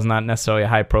 Buffalo is not necessarily a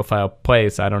high-profile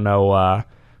place. I don't know. I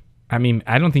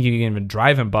don't think you can even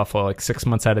drive in Buffalo 6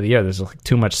 months out of the year. There's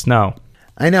too much snow.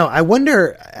 I know. I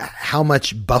wonder how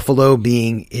much Buffalo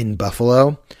being in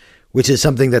Buffalo, which is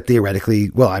something that theoretically,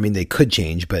 they could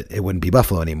change, but it wouldn't be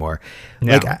Buffalo anymore.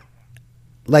 Yeah.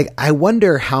 I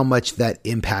wonder how much that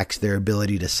impacts their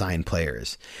ability to sign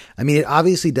players. It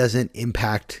obviously doesn't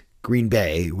impact Green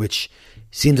Bay, which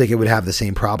seems like it would have the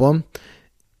same problem.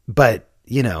 But,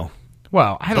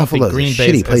 well, I don't Buffalo's think Green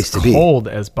Bay is as cold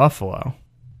as Buffalo.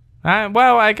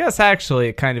 I guess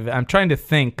actually I'm trying to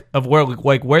think of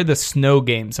where the snow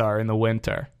games are in the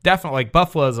winter. Definitely,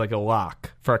 Buffalo is a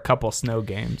lock for a couple snow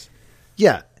games.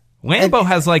 Yeah. Lambeau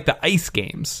has the ice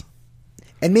games.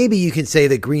 And maybe you can say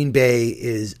that Green Bay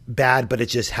is bad, but it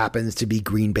just happens to be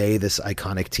Green Bay, this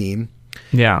iconic team.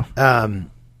 Yeah.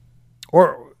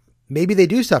 Or maybe they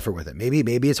do suffer with it.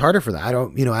 Maybe it's harder for them. I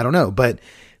don't know. But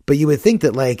you would think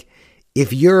that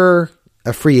if you're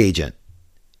a free agent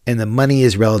and the money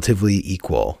is relatively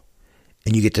equal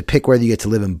and you get to pick whether you get to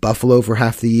live in Buffalo for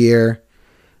half the year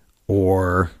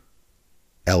or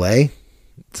LA,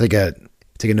 it's like a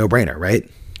no-brainer, right?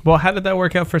 Well, how did that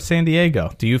work out for San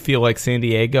Diego? Do you feel like San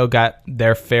Diego got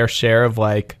their fair share of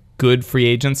good free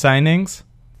agent signings?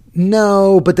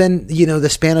 No, but then, the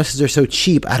Spanoses are so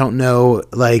cheap. I don't know,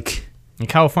 in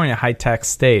California, high tax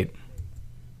state.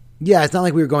 Yeah, it's not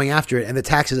like we were going after it. And the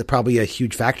taxes are probably a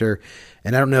huge factor.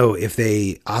 And I don't know if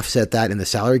they offset that in the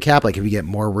salary cap, if you get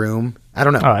more room. I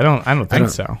don't know. Oh, I don't think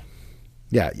so.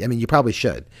 Yeah, you probably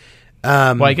should.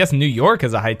 Well, I guess New York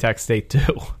is a high tax state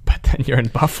too, but then you're in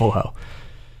Buffalo.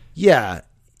 Yeah.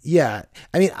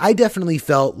 I definitely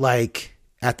felt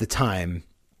at the time,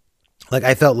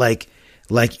 I felt like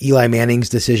Eli Manning's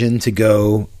decision to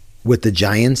go with the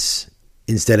Giants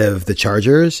instead of the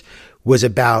Chargers was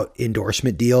about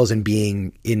endorsement deals and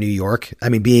being in New York.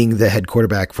 Being the head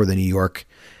quarterback for the New York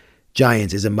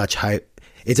Giants is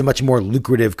it's a much more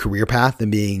lucrative career path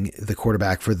than being the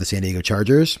quarterback for the San Diego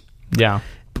Chargers. Yeah.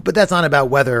 But that's not about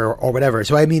weather or whatever.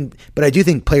 So, but I do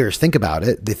think players think about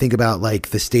it. They think about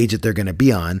the stage that they're going to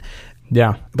be on.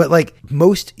 Yeah. But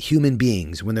most human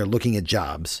beings, when they're looking at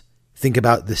jobs, think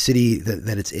about the city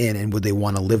that it's in and would they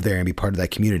want to live there and be part of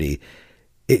that community.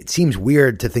 It seems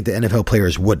weird to think that NFL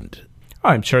players wouldn't. Oh,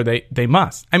 I'm sure they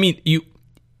must.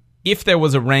 If there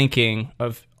was a ranking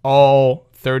of all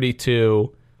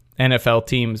 32 NFL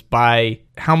teams by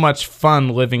how much fun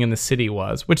living in the city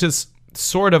was, which is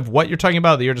sort of what you're talking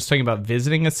about, that you're just talking about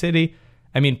visiting a city.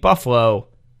 Buffalo,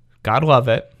 God love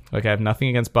it. I have nothing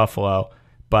against Buffalo,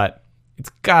 but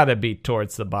it's got to be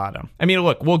towards the bottom.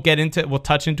 Look, we'll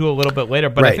touch into it a little bit later,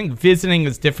 but right. I think visiting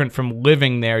is different from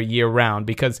living there year round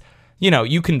because,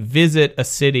 you can visit a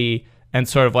city and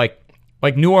sort of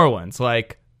like New Orleans, I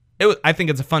think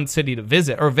it's a fun city to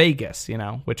visit, or Vegas,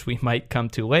 which we might come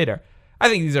to later. I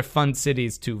think these are fun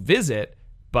cities to visit,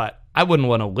 but I wouldn't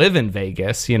want to live in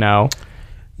Vegas,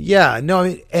 Yeah,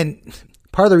 no, and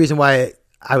part of the reason why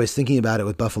I was thinking about it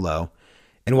with Buffalo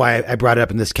and why I brought it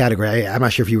up in this category, I'm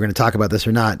not sure if you were going to talk about this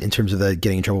or not in terms of the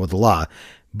getting in trouble with the law,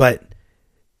 but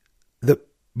the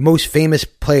most famous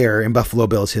player in Buffalo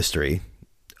Bills history,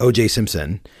 O.J.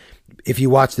 Simpson, if you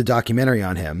watch the documentary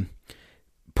on him,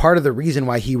 part of the reason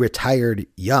why he retired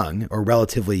young or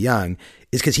relatively young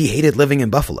is because he hated living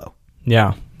in Buffalo.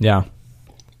 Yeah.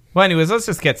 Well, anyways, let's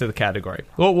just get to the category.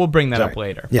 We'll bring that up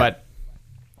later. Yeah. But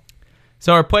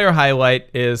so our player highlight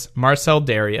is Marcel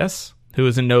Darius, who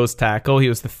is a nose tackle. He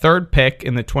was the 3rd pick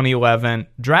in the 2011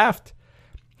 draft.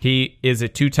 He is a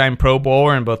 2-time Pro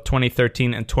Bowler in both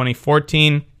 2013 and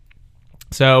 2014.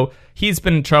 So he's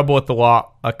been in trouble with the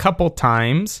law a couple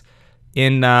times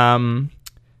and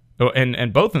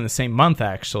both in the same month,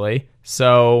 actually.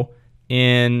 So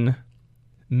in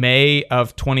May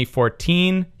of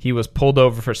 2014, he was pulled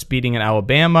over for speeding in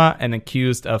Alabama and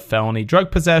accused of felony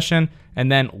drug possession.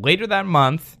 And then later that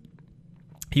month,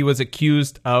 he was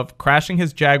accused of crashing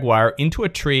his Jaguar into a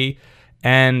tree,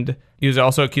 and he was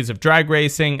also accused of drag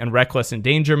racing and reckless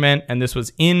endangerment. And this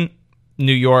was in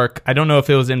New York. I don't know if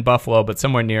it was in Buffalo, but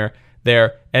somewhere near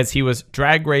there, as he was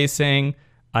drag racing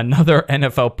another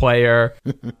NFL player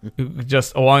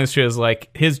just along the street. Is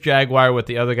his Jaguar with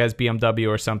the other guy's BMW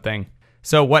or something.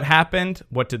 So what happened?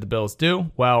 What did the Bills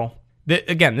do? Well,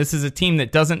 again, this is a team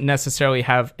that doesn't necessarily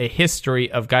have a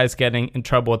history of guys getting in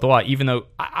trouble with the law, even though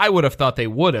I would have thought they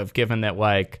would have, given that,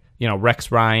 like, you know,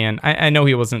 Rex Ryan, I know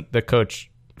he wasn't the coach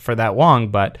for that long,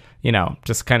 but, you know,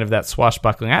 just kind of that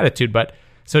swashbuckling attitude. But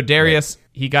so Darius,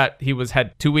 he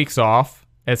had 2 weeks off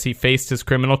as he faced his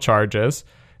criminal charges,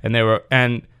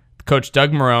 and Coach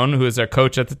Doug Marrone, who was their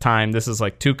coach at the time, this is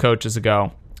like 2 coaches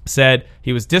ago, said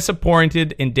he was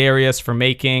disappointed in Darius for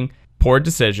making poor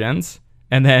decisions.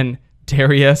 And then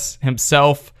Darius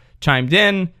himself chimed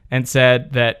in and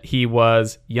said that he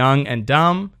was young and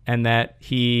dumb and that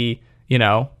he, you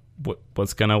know,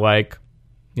 was going to, like,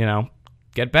 you know,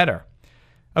 get better.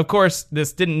 Of course,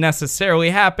 this didn't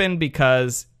necessarily happen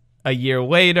because a year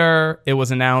later, it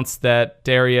was announced that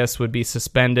Darius would be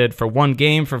suspended for 1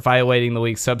 game for violating the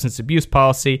league's substance abuse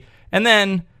policy. And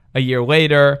then a year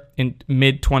later, in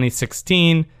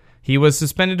mid-2016, he was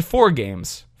suspended 4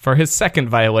 games for his second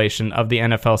violation of the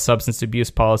NFL substance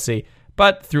abuse policy.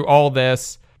 But through all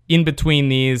this, in between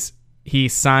these, he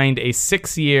signed a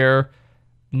 6-year,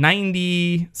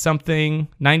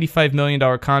 $95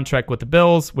 million contract with the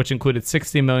Bills, which included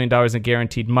 $60 million in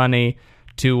guaranteed money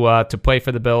to play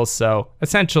for the Bills. So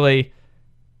essentially,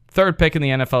 3rd pick in the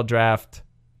NFL draft,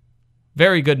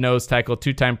 very good nose tackle,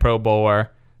 2-time Pro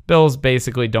Bowler. Bills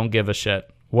basically don't give a shit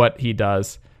what he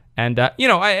does. And, you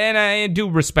know, I do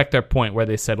respect their point where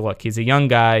they said, look, he's a young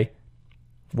guy.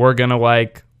 We're going to,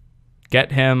 like,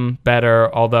 get him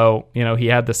better, although, you know, he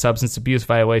had the substance abuse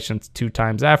violations 2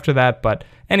 times after that. But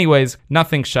anyways,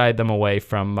 nothing shied them away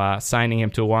from signing him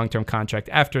to a long-term contract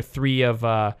after 3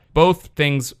 of both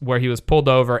things where he was pulled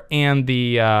over and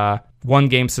the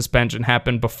 1-game suspension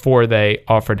happened before they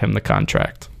offered him the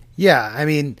contract. Yeah, I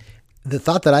mean, the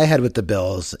thought that I had with the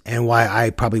Bills and why I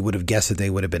probably would have guessed that they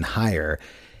would have been higher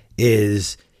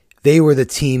is they were the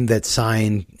team that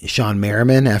signed Sean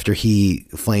Merriman after he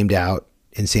flamed out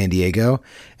in San Diego.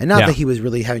 And not that he was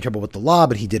really having trouble with the law,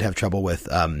 but he did have trouble with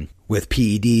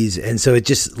PEDs. And so it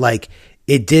just, like,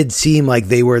 it did seem like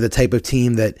they were the type of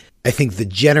team that, I think the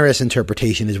generous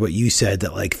interpretation is what you said,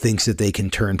 that, like, thinks that they can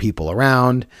turn people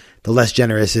around. The less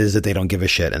generous is that they don't give a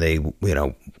shit and they, you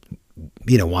know,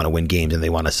 want to win games and they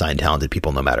want to sign talented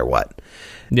people no matter what.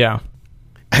 Yeah.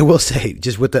 I will say,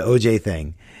 just with the OJ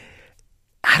thing,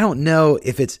 I don't know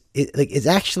if it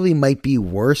actually might be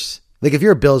worse. Like, if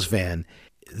you're a Bills fan,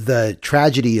 the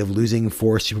tragedy of losing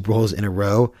 4 Super Bowls in a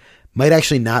row might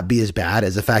actually not be as bad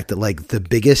as the fact that, like, the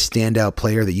biggest standout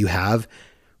player that you have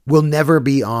will never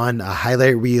be on a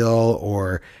highlight reel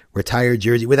or retired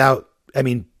jersey without, I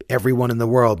mean, everyone in the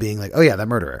world being like, oh yeah, that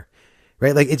murderer.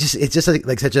 Right? Like, it's just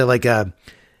like such a, like, a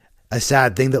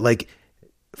sad thing that, like,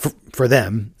 for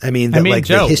them, like,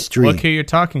 Joe, the history. Look who you're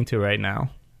talking to right now.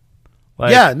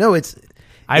 Like, yeah, no,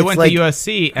 I went to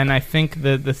USC, and I think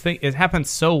the thing, it happened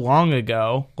so long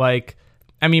ago. Like,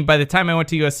 I mean, by the time I went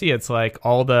to USC, it's like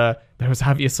there was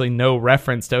obviously no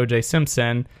reference to O.J.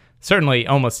 Simpson, certainly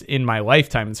almost in my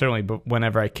lifetime, and certainly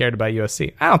whenever I cared about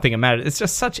USC. I don't think it mattered. It's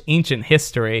just such ancient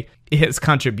history, his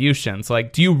contributions.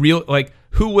 Like,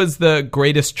 who was the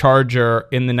greatest Charger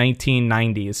in the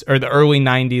 1990s, or the early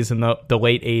 90s and the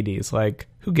late 80s? Like,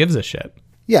 who gives a shit?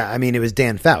 Yeah, I mean, it was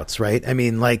Dan Fouts, right? I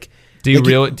mean, like... Do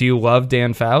you love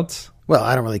Dan Fouts? Well,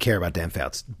 I don't really care about Dan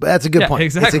Fouts, but that's a good point.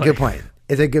 Exactly.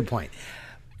 It's a good point.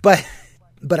 But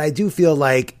I do feel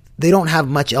like they don't have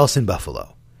much else in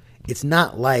Buffalo. It's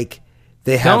not like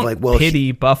they have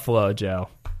pity Buffalo, Joe.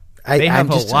 They have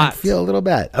a lot. I feel a little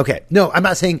bad. Okay, no, I'm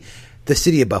not saying the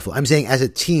city of Buffalo. I'm saying as a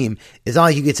team, it's not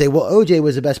like you could say, well, OJ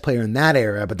was the best player in that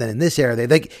era, but then in this era,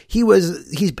 he's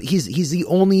the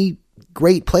only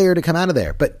great player to come out of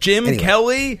there. But Jim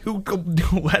Kelly, who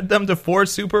led them to 4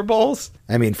 Super Bowls?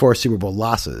 I mean, 4 Super Bowl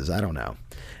losses. I don't know.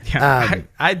 Yeah,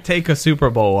 I'd take a Super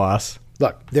Bowl loss.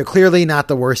 Look, they're clearly not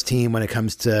the worst team when it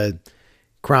comes to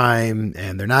crime,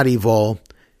 and they're not evil.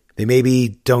 They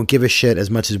maybe don't give a shit as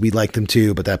much as we'd like them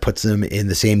to, but that puts them in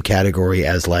the same category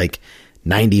as, like,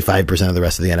 95% of the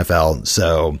rest of the NFL.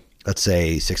 So let's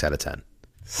say 6 out of 10.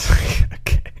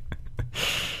 Okay.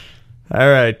 All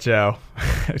right, Joe.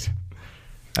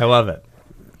 I love it.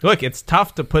 Look, it's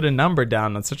tough to put a number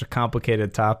down on such a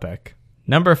complicated topic.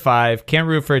 Number 5, can't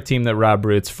root for a team that Rob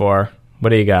roots for. What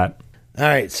do you got? All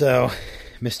right, so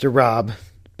Mr. Rob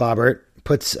Bobbert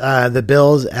puts the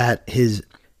Bills at his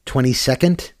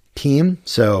 22nd team,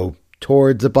 so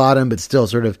towards the bottom, but still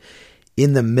sort of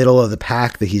in the middle of the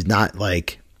pack that he's not,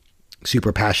 like,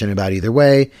 super passionate about either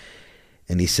way.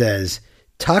 And he says,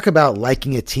 talk about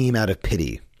liking a team out of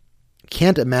pity.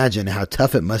 Can't imagine how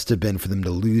tough it must have been for them to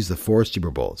lose the 4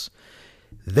 Super Bowls.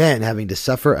 Then having to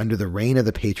suffer under the reign of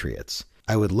the Patriots.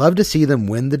 I would love to see them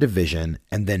win the division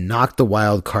and then knock the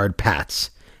wild card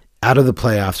Pats out of the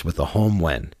playoffs with a home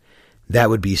win. That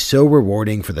would be so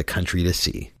rewarding for the country to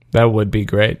see. That would be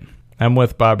great. I'm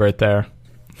with Bob right there.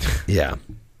 Yeah.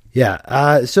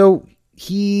 Yeah. So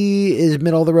he is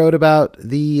middle of the road about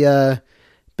the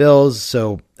Bills.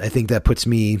 So I think that puts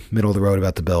me middle of the road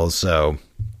about the Bills. So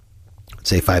I'd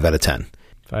say 5 out of 10.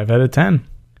 5 out of 10.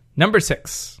 Number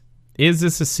 6. Is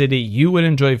this a city you would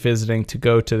enjoy visiting to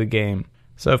go to the game?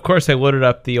 So, of course, I loaded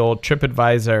up the old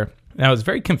TripAdvisor, and I was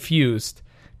very confused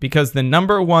because the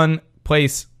number one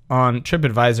place on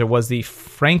TripAdvisor was the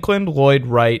Franklin Lloyd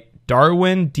Wright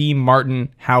Darwin D. Martin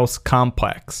House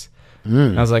Complex.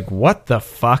 And I was like, what the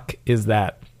fuck is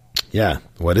that? Yeah,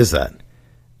 what is that?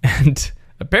 And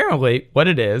apparently what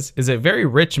it is a very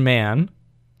rich man,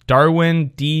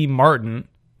 Darwin D. Martin,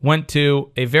 went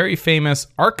to a very famous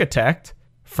architect,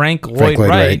 Frank Lloyd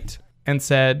Wright, and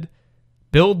said,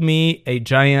 build me a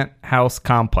giant house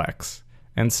complex.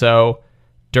 And so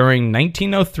during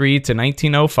 1903 to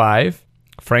 1905,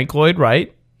 Frank Lloyd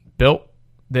Wright built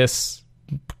this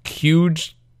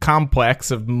huge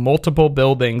complex of multiple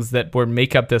buildings that would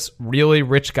make up this really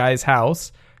rich guy's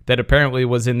house that apparently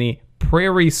was in the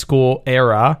Prairie School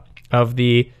era of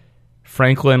the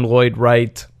Franklin Lloyd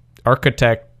Wright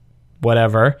architect,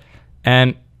 whatever.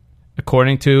 And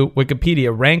according to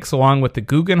Wikipedia, ranks along with the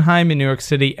Guggenheim in New York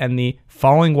City and the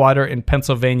Falling Water in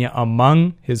Pennsylvania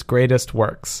among his greatest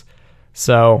works.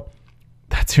 So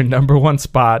that's your number one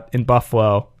spot in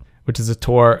Buffalo, which is a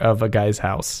tour of a guy's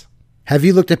house. Have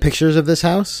you looked at pictures of this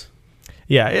house?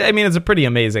 Yeah, I mean, it's a pretty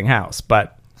amazing house,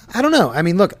 but I don't know. I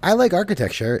mean, look, I like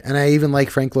architecture, and I even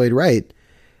like Frank Lloyd Wright.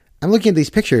 I'm looking at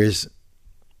these pictures.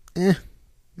 It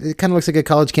kind of looks like a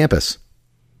college campus.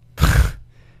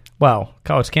 Well,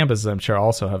 college campuses, I'm sure,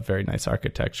 also have very nice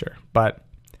architecture. But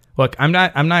look, I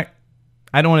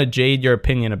don't want to jade your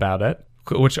opinion about it,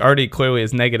 which already clearly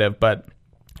is negative. But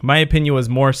my opinion was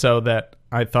more so that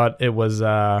I thought it was,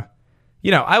 I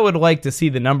would like to see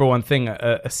the number one thing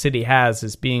a city has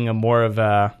is being a more of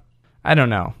a, I don't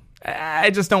know.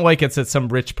 I just don't like it's at some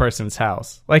rich person's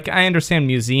house. Like, I understand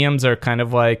museums are kind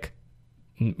of like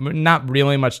not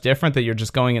really much different, that you're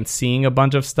just going and seeing a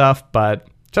bunch of stuff, but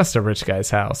just a rich guy's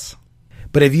house.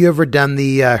 But have you ever done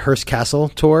the Hearst Castle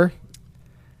tour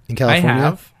in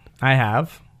California? I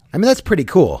have. I mean, that's pretty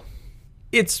cool.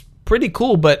 It's pretty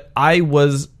cool, but I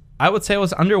would say I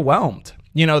was underwhelmed.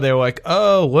 You know, they were like,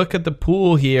 oh, look at the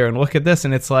pool here and look at this.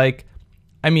 And it's like,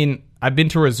 I mean, I've been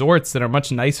to resorts that are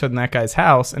much nicer than that guy's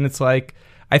house. And it's like,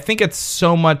 I think it's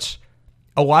so much,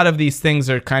 a lot of these things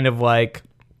are kind of like,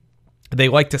 they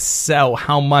like to sell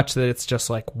how much that it's just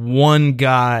like one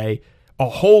guy,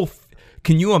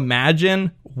 can you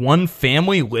imagine one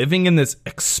family living in this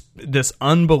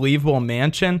unbelievable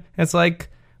mansion? It's like,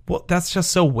 well, that's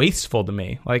just so wasteful to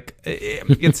me. Like,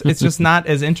 it's just not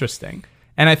as interesting.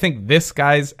 And I think this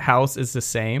guy's house is the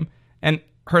same, and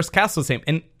Hearst Castle is the same.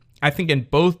 And I think in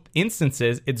both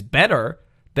instances, it's better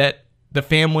that the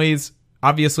families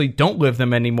obviously don't live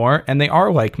them anymore, and they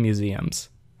are like museums.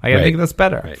 I think that's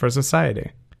better for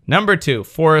society. Number 2,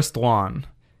 Forest Lawn.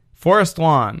 Forest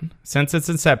Lawn, since its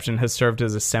inception, has served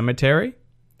as a cemetery,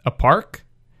 a park,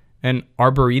 an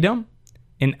arboretum,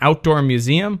 an outdoor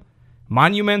museum.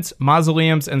 Monuments,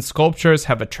 mausoleums, and sculptures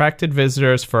have attracted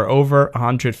visitors for over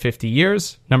 150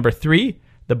 years. Number 3,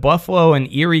 the Buffalo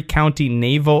and Erie County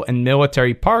Naval and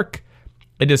Military Park.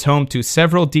 It is home to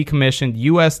several decommissioned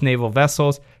U.S. naval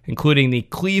vessels, including the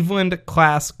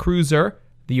Cleveland-class cruiser,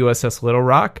 the USS Little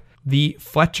Rock, the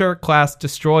Fletcher-class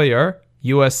destroyer,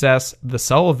 USS The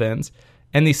Sullivans,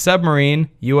 and the submarine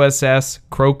USS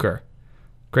Croker.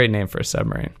 Great name for a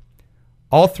submarine.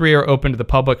 All 3 are open to the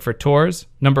public for tours.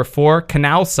 Number 4,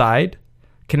 Canal Side.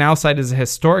 Canal Side is a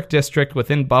historic district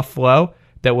within Buffalo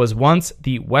that was once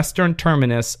the western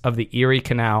terminus of the Erie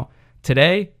Canal.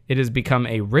 Today, it has become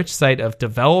a rich site of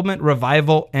development,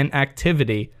 revival, and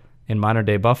activity in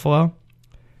modern-day Buffalo.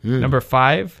 Number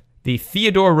 5, the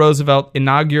Theodore Roosevelt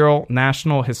Inaugural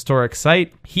National Historic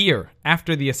Site. Here,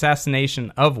 after the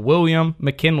assassination of William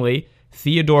McKinley,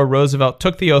 Theodore Roosevelt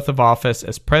took the oath of office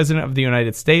as President of the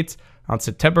United States on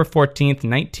September 14th,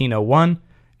 1901.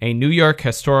 A New York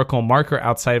historical marker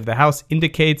outside of the house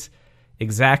indicates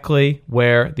exactly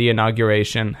where the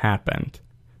inauguration happened.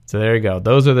 So there you go.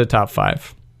 Those are the top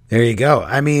 5. There you go.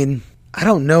 I mean, I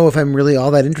don't know if I'm really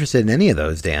all that interested in any of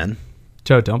those, Dan.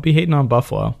 Joe, don't be hating on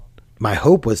Buffalo. My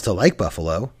hope was to like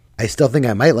Buffalo. I still think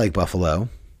I might like Buffalo.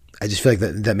 I just feel like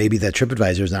that maybe that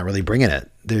TripAdvisor is not really bringing it.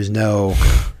 There's no...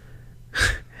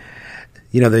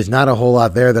 there's not a whole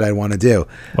lot there that I'd want to do.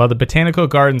 Well, the botanical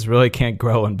gardens really can't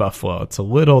grow in Buffalo. It's a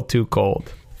little too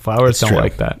cold. Flowers It's don't true.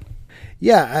 like that.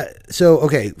 Yeah.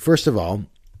 Okay. First of all,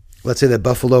 let's say that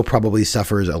Buffalo probably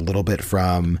suffers a little bit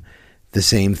from the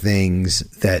same things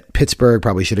that Pittsburgh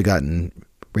probably should have gotten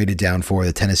rated down for,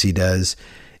 that Tennessee does,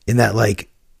 in that, like,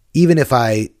 even if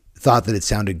I thought that it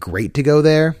sounded great to go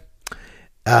there,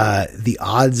 the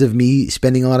odds of me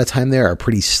spending a lot of time there are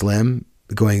pretty slim,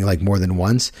 going like more than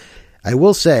once. I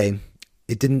will say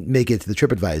it didn't make it to the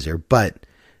TripAdvisor, but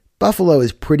Buffalo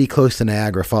is pretty close to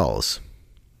Niagara Falls.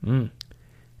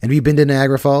 Have you been to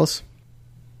Niagara Falls?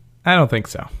 I don't think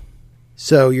so.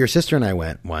 So your sister and I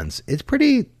went once. It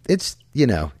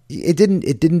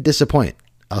didn't disappoint.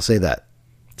 I'll say that.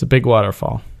 It's a big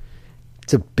waterfall.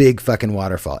 It's a big fucking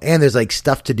waterfall. And there's like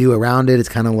stuff to do around it. It's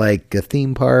kind of like a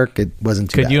theme park. It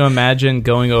wasn't too Could bad. you imagine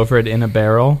going over it in a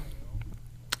barrel?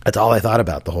 That's all I thought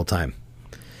about the whole time.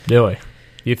 Really?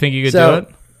 You think you could So, do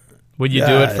it? Would you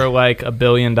do it for like $1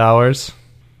 billion?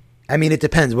 I mean, it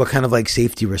depends. What kind of like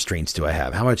safety restraints do I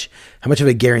have? How much of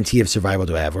a guarantee of survival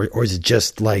do I have? Or is it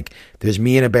just like there's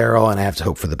me in a barrel and I have to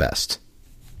hope for the best?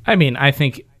 I mean, I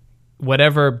think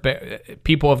whatever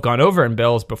people have gone over in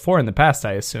barrels before in the past,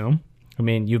 I assume. I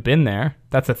mean, you've been there.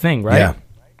 That's a thing, right? Yeah.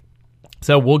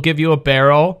 So we'll give you a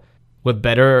barrel with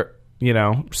better,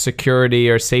 security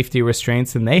or safety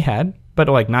restraints than they had, but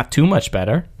like not too much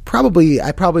better.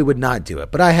 I probably would not do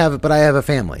it, but I have a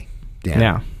family. Dan.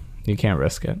 Yeah, you can't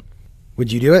risk it.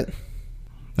 Would you do it?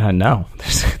 No,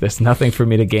 there's nothing for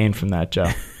me to gain from that, Joe.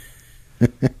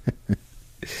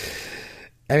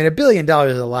 I mean, $1 billion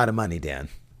is a lot of money, Dan.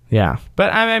 Yeah,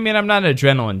 but I mean, I'm not an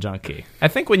adrenaline junkie. I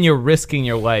think when you're risking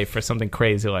your life for something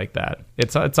crazy like that,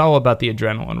 it's all about the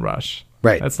adrenaline rush.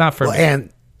 Right. That's not for me.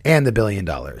 And the $1 billion.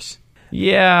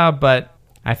 Yeah, but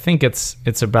I think it's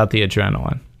about the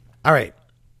adrenaline. All right.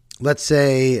 Let's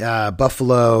say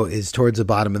Buffalo is towards the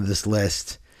bottom of this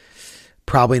list.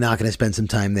 Probably not going to spend some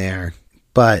time there,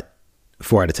 but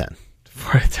 4 out of 10.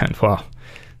 4 out of 10. Wow.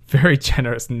 Very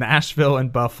generous. Nashville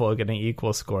and Buffalo getting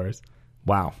equal scores.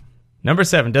 Wow. Number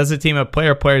 7. Does the team have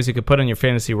players you could put on your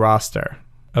fantasy roster?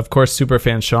 Of course,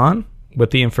 Superfan Sean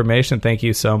with the information. Thank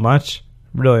you so much.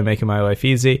 Really making my life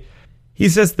easy. He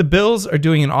says the Bills are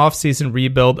doing an offseason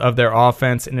rebuild of their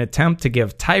offense in an attempt to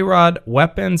give Tyrod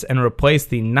weapons and replace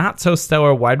the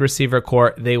not-so-stellar wide receiver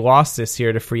core they lost this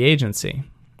year to free agency.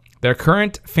 Their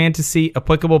current fantasy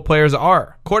applicable players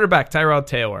are quarterback Tyrod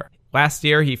Taylor. Last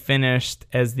year, he finished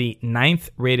as the 9th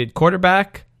rated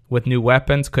quarterback. With new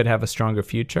weapons, could have a stronger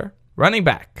future. Running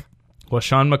back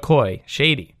LaShawn McCoy,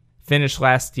 Shady, finished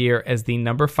last year as the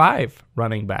number 5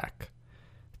 running back.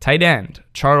 Tight end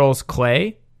Charles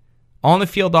Clay, on the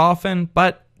field often,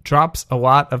 but drops a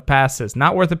lot of passes.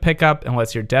 Not worth a pickup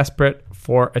unless you're desperate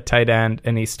for a tight end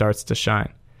and he starts to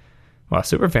shine. Wow,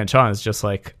 Superfan Sean is just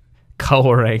like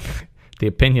coloring the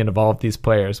opinion of all of these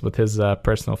players with his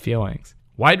personal feelings.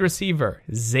 Wide receiver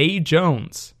Zay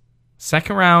Jones,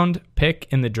 2nd round pick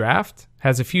in the draft,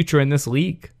 has a future in this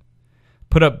league.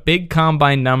 Put up big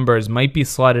combine numbers, might be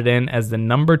slotted in as the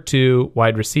number 2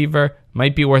 wide receiver,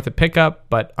 might be worth a pickup,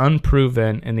 but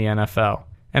unproven in the NFL.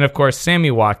 And of course,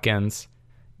 Sammy Watkins,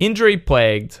 injury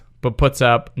plagued, but puts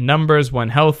up numbers when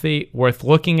healthy, worth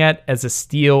looking at as a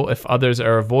steal if others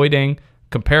are avoiding,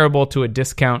 comparable to a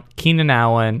discount Keenan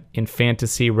Allen in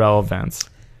fantasy relevance.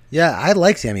 Yeah, I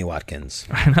like Sammy Watkins.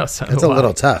 I know. So That's a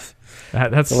little tough.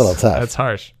 That's a little tough. That's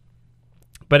harsh.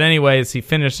 But anyways, he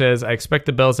finishes, I expect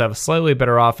the Bills to have a slightly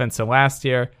better offense than last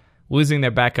year. Losing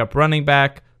their backup running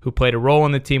back, who played a role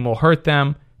in the team, will hurt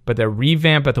them, but their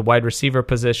revamp at the wide receiver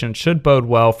position should bode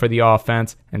well for the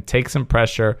offense and take some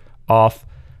pressure off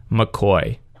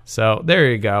McCoy. So there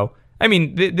you go. I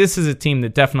mean, this is a team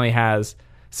that definitely has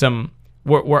some...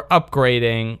 We're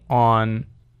upgrading on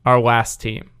our last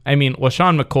team. I mean,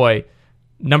 LaShawn McCoy,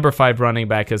 number 5 running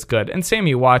back, is good. And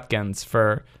Sammy Watkins,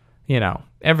 for,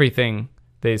 everything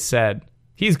they said,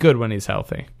 he's good when he's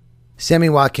healthy. Sammy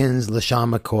Watkins,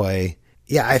 LaShawn McCoy.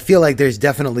 Yeah, I feel like there's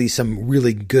definitely some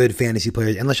really good fantasy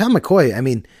players. And LaShawn McCoy, I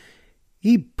mean,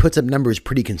 he puts up numbers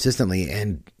pretty consistently.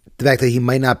 And the fact that he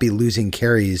might not be losing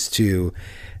carries to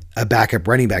a backup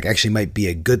running back actually might be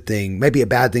a good thing. Might be a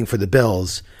bad thing for the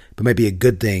Bills, but might be a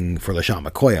good thing for LaShawn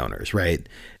McCoy owners, right?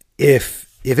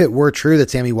 If it were true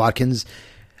that Sammy Watkins,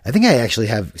 I think I actually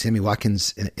have Sammy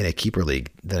Watkins in a keeper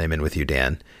league that I'm in with you,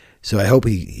 Dan. So I hope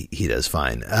he does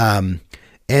fine. And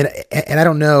I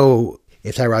don't know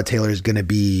if Tyrod Taylor is going to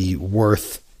be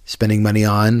worth spending money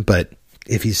on, but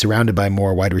if he's surrounded by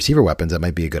more wide receiver weapons, that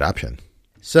might be a good option.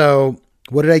 So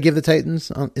what did I give the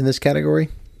Titans in this category?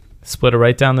 Split it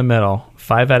right down the middle.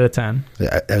 5 out of 10.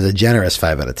 That was a generous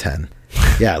 5 out of 10.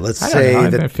 Yeah, let's I say don't know.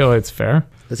 that I feel it's fair.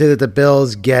 Let's say that the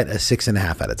Bills get a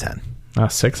 6.5 out of 10.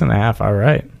 6.5. All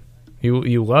right.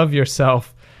 You love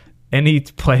yourself any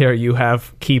player you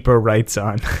have keeper rights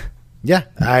on. Yeah,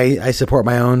 I support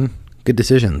my own good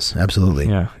decisions. Absolutely.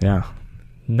 Yeah.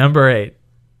 Number 8.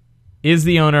 Is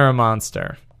the owner a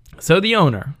monster? So the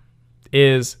owner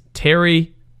is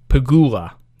Terry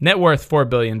Pegula. Net worth $4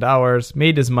 billion.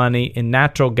 Made his money in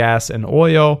natural gas and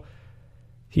oil.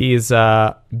 He's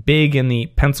big in the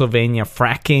Pennsylvania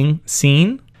fracking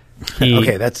scene.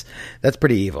 Okay, that's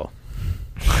pretty evil.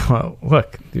 Well,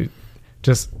 look, dude,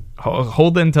 just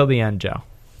hold it until the end, Joe.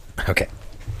 Okay.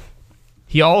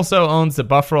 He also owns the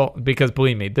Buffalo, because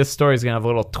believe me, this story is going to have a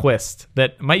little twist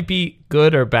that might be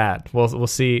good or bad. We'll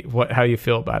see how you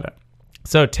feel about it.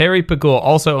 So Terry Pegula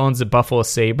also owns the Buffalo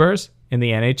Sabres in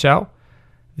the NHL.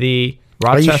 The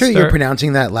Rochester... Are you sure you're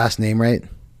pronouncing that last name right?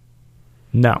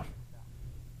 No.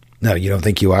 No, you don't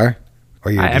think you are?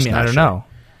 Or you're just I don't know.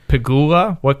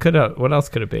 Pegula? What else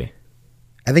could it be?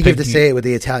 I think you have to say it with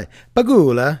the Italian...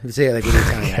 Pegula. You say it like with the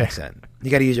Italian accent.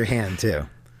 You got to use your hand, too.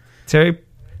 Terry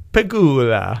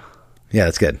Pegula. Yeah,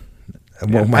 that's good.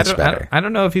 Much better. I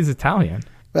don't know if he's Italian.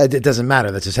 But it doesn't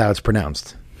matter. That's just how it's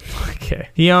pronounced. Okay.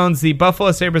 He owns the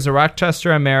Buffalo Sabres of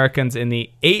Rochester Americans in the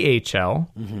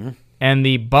AHL and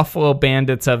the Buffalo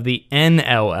Bandits of the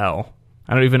NLL.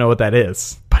 I don't even know what that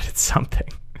is, but it's something.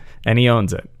 And he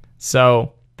owns it.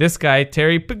 So this guy,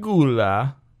 Terry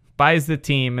Pegula, buys the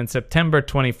team in September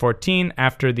 2014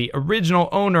 after the original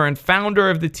owner and founder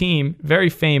of the team, very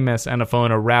famous NFL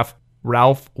owner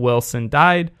Ralph Wilson,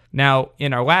 died. Now,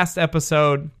 in our last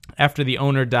episode, after the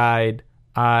owner died,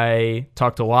 I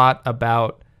talked a lot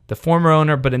about the former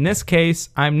owner, but in this case,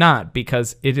 I'm not,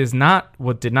 because it is not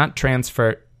what did not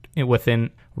transfer within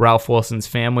Ralph Wilson's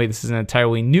family. This is an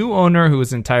entirely new owner who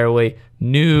is entirely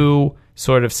new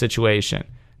sort of situation.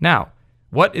 Now,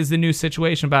 what is the new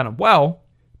situation about him? Well,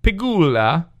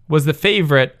 Pegula was the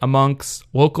favorite amongst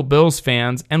local Bills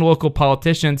fans and local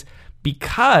politicians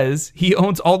because he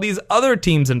owns all these other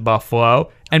teams in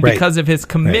Buffalo and because of his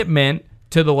commitment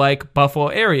to the Buffalo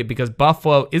area, because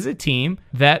Buffalo is a team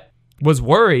that was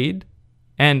worried,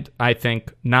 and I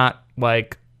think not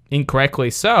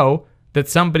incorrectly so, that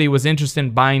somebody was interested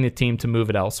in buying the team to move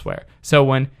it elsewhere. So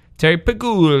when Terry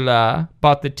Pegula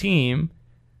bought the team,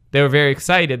 they were very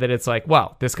excited that it's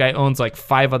wow, this guy owns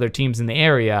 5 other teams in the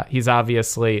area. He's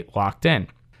obviously locked in.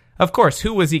 Of course,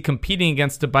 who was he competing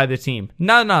against to buy the team?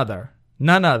 None other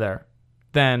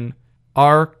than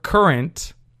our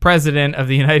current president of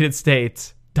the United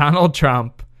States, Donald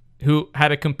Trump, who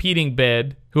had a competing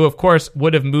bid, who of course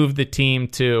would have moved the team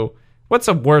to, what's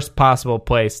the worst possible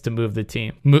place to move the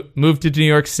team? Move to New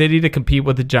York City to compete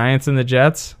with the Giants and the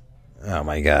Jets? Oh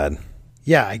my God.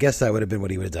 Yeah, I guess that would have been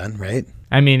what he would have done, right?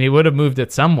 I mean, he would have moved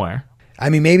it somewhere. I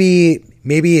mean, maybe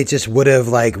it just would have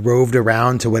roved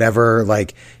around to whatever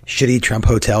shitty Trump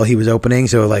hotel he was opening.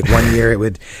 So 1 year it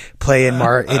would play in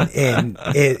Mar-a-Lago.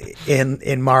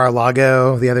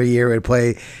 The other year it would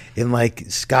play in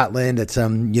Scotland at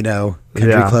some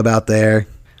country club out there.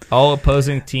 All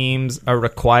opposing teams are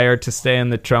required to stay in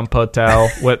the Trump hotel.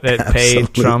 What it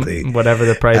paid Trump, whatever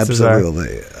the prices are.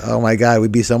 Absolutely. Oh my God,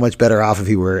 we'd be so much better off if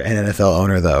he were an NFL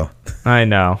owner, though. I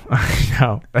know.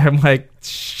 I'm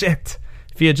shit.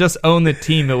 If he had just owned the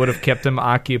team, it would have kept him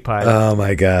occupied. Oh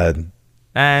my God.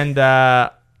 And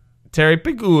Terry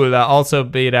Pegula also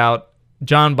beat out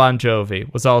John Bon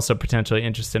Jovi, was also potentially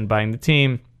interested in buying the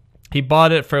team. He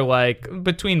bought it for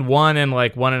between $1 and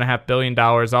 $1.5 billion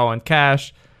all in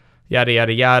cash. Yada,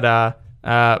 yada, yada.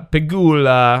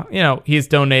 Pegula, he's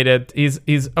donated.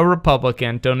 He's a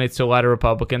Republican, donates to a lot of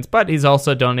Republicans, but he's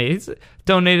also donated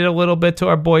a little bit to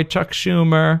our boy Chuck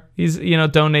Schumer. He's,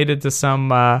 donated to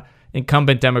some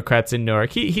incumbent Democrats in New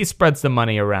York. He spreads the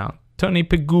money around. Tony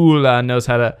Pegula knows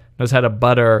how to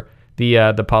butter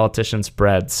the politician's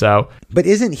bread. So, but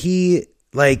isn't he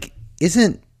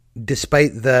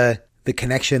despite the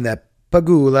connection that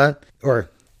Pegula, or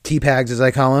T-Pags as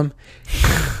I call him,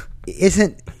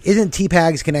 isn't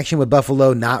T-Pag's connection with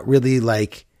Buffalo not really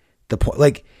the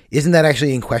point? Isn't that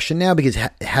actually in question now? Because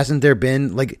hasn't there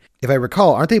been if I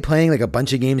recall, aren't they playing a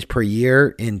bunch of games per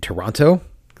year in Toronto?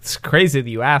 It's crazy that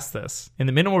you asked this. In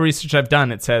the minimal research I've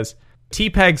done, it says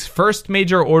T-Pag's first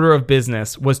major order of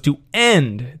business was to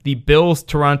end the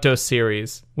Bills-Toronto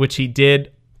series, which he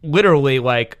did literally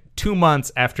 2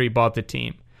 months after he bought the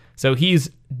team. So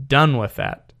he's done with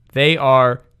that. They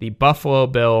are the Buffalo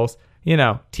Bills.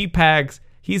 T-Pags,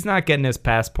 he's not getting his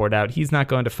passport out. He's not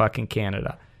going to fucking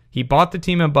Canada. He bought the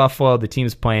team in Buffalo. The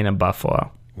team's playing in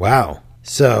Buffalo. Wow.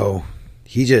 So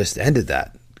he just ended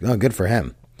that. Oh, good for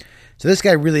him. So this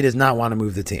guy really does not want to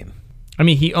move the team. I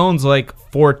mean, he owns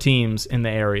 4 teams in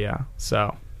the area.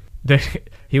 So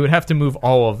he would have to move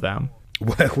all of them.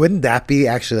 Wouldn't that be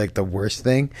actually like the worst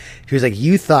thing? He was like,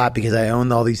 you thought because I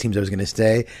owned all these teams I was going to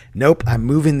stay. Nope, I'm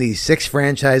moving these 6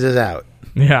 franchises out.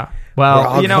 Yeah. We're Well,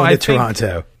 all going I to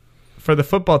Toronto. think for the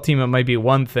football team, it might be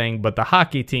one thing, but the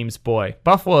hockey teams, boy,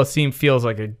 Buffalo feels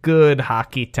like a good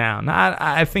hockey town.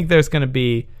 I think there's going to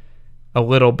be a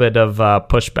little bit of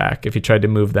pushback if you tried to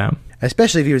move them.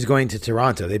 Especially if he was going to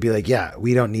Toronto. They'd be like, yeah,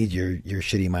 we don't need your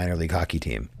shitty minor league hockey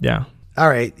team. Yeah. All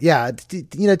right. Yeah.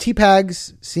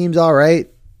 T-Pags seems all right.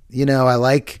 I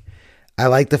like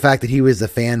the fact that he was the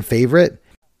fan favorite.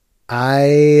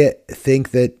 I think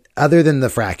that other than the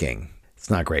fracking, it's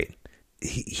not great.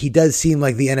 He does seem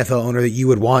like the NFL owner that you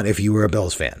would want if you were a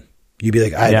Bills fan. You'd be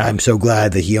like, I'm so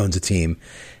glad that he owns a team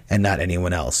and not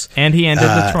anyone else. And he ended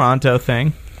the Toronto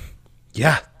thing.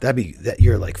 Yeah.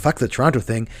 You're like, fuck the Toronto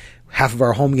thing. Half of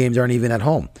our home games aren't even at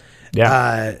home.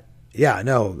 Yeah. Yeah,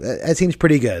 no, that seems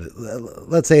pretty good.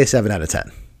 Let's say a 7 out of 10.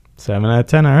 7 out of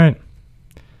 10, all right.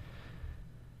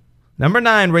 Number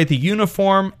 9, rate the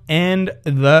uniform and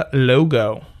the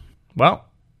logo. Well,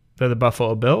 they're the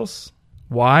Buffalo Bills.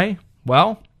 Why?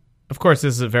 Well, of course,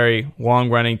 this is a very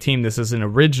long-running team. This is an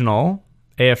original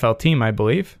AFL team, I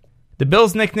believe. The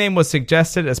Bills' nickname was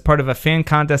suggested as part of a fan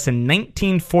contest in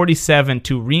 1947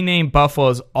 to rename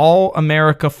Buffalo's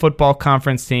All-America Football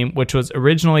Conference team, which was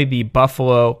originally the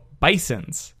Buffalo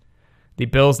Bisons. The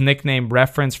Bills' nickname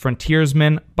referenced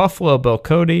frontiersman Buffalo Bill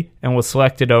Cody and was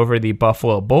selected over the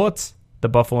Buffalo Bullets, the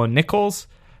Buffalo Nickels,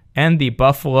 and the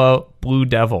Buffalo Blue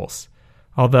Devils.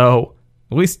 Although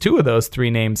at least 2 of those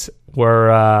 3 names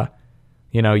were,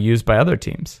 used by other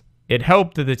teams. It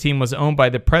helped that the team was owned by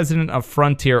the president of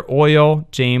Frontier Oil,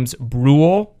 James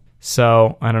Brule.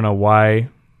 So I don't know why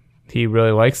he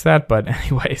really likes that, but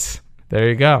anyways, there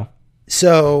you go.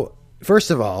 So first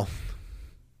of all,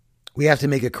 we have to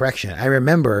make a correction. I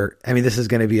remember, this is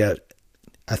going to be a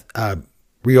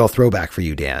real throwback for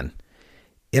you, Dan.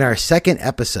 In our second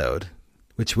episode,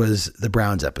 which was the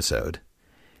Browns episode,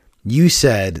 you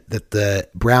said that the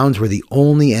Browns were the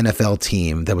only NFL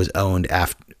team that was owned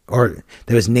after, or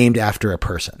that was named after a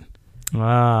person.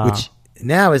 Wow. Which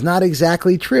now is not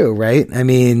exactly true, right?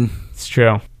 It's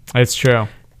true. It's true.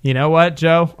 You know what,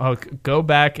 Joe? I'll go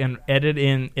back and edit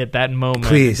in at that moment.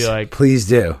 Please, and be like, please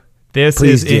do. This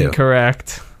is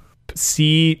incorrect.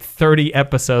 See 30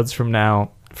 episodes from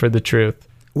now for the truth.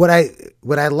 What I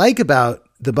like about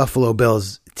the Buffalo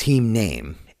Bills team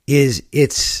name is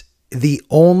it's the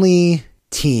only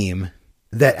team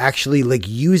that actually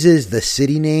uses the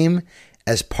city name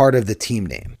as part of the team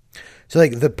name. So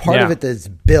the part of it that's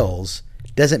Bills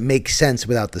doesn't make sense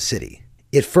without the city.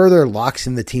 It further locks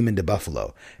in the team into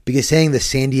Buffalo because saying the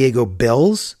San Diego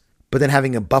Bills, but then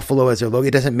having a Buffalo as their logo,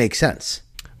 it doesn't make sense.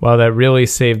 Well, that really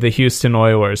saved the Houston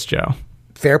Oilers, Joe.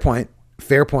 Fair point.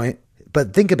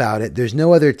 But think about it. There's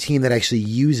no other team that actually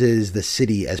uses the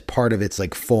city as part of its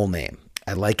full name.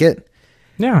 I like it.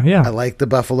 Yeah. I like the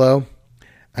Buffalo.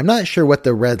 I'm not sure what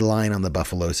the red line on the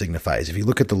Buffalo signifies. If you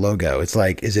look at the logo, it's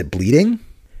is it bleeding?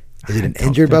 Is it an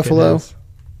injured Buffalo?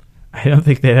 I don't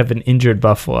think they have an injured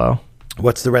Buffalo.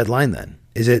 What's the red line then?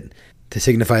 Is it to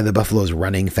signify the Buffalo's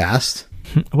running fast?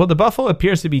 Well, the Buffalo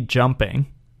appears to be jumping.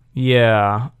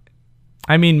 Yeah.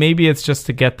 Maybe it's just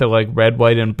to get the red,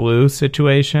 white, and blue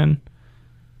situation.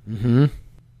 Mm-hmm.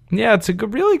 Yeah, it's a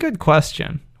really good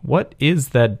question. What is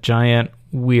that giant,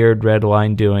 weird red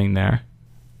line doing there?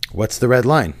 What's the red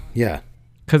line? Yeah.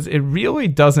 Because it really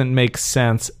doesn't make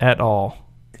sense at all.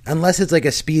 Unless it's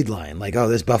a speed line.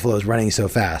 This Buffalo is running so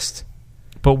fast.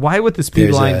 But why would the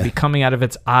speed line be coming out of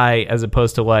its eye as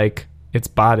opposed to its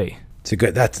body? It's a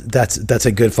good. That's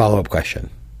a good follow-up question.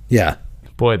 Yeah.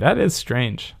 Boy, that is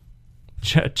strange.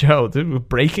 Joe,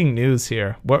 breaking news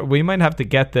here. We might have to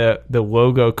get the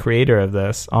logo creator of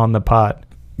this on the pod.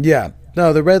 Yeah.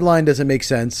 No, the red line doesn't make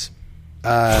sense.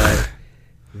 If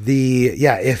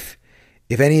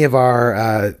any of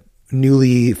our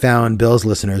newly found Bills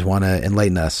listeners want to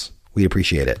enlighten us, we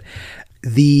appreciate it.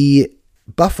 The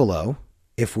buffalo,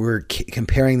 if we're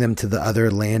comparing them to the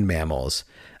other land mammals,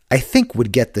 I think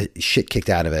would get the shit kicked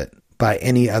out of it by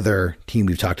any other team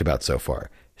we've talked about so far.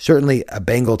 Certainly a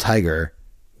Bengal tiger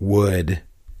would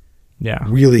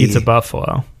really eats a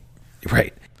buffalo.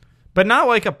 Right. But not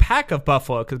like a pack of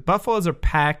buffalo, because buffaloes are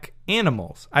pack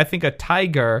animals. I think a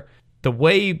tiger, the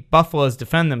way buffaloes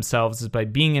defend themselves is by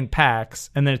being in packs,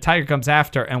 and then a tiger comes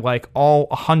after, and all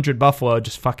 100 buffalo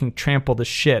just fucking trample the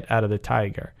shit out of the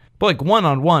tiger. But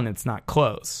one-on-one, it's not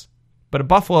close. But a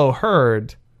buffalo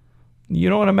herd, you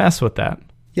don't want to mess with that.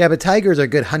 Yeah, but tigers are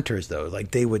good hunters, though.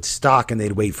 They would stalk and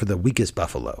they'd wait for the weakest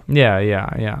buffalo.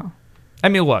 Yeah. I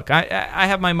mean, look, I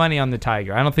have my money on the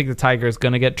Tiger. I don't think the Tiger is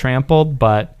going to get trampled,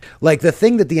 but Like, the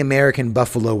thing that the American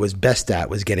buffalo was best at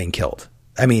was getting killed.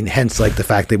 I mean, hence, like, the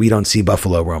fact that we don't see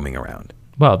buffalo roaming around.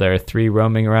 well, there are 3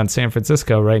 roaming around San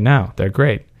Francisco right now. They're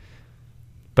great.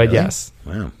 But Really? yes.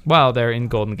 Wow. Well, they're in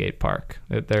Golden Gate Park.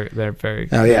 They're very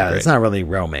Oh, yeah, great. it's not really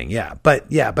roaming. Yeah, but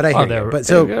I hear They're, you. But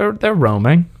so they're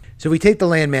roaming. So we take the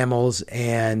land mammals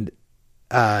and,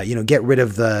 get rid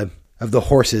of the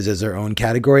horses as their own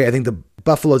category. I think the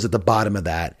buffalo's at the bottom of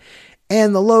that.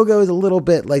 And the logo is a little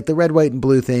bit like the red, white, and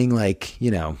blue thing. Like,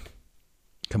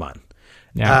 come on.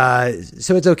 Yeah.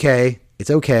 So it's okay.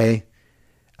 It's okay.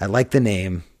 I like the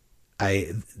name.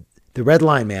 The red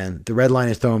line, man. The red line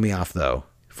is throwing me off, though.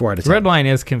 4 out of 10. The red line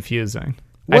is confusing.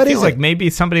 What I feel is like it? maybe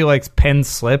somebody likes pen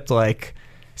slipped like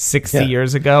 60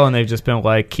 years ago, and they've just been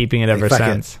like keeping it ever fuck it.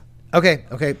 since. Okay.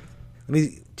 Let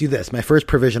me do this. My first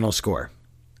provisional score.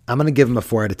 I'm going to give him a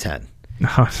 4 out of 10.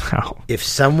 No. If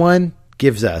someone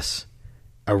gives us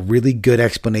a really good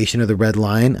explanation of the red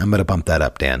line, I'm going to bump that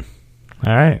up, Dan.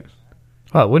 All right.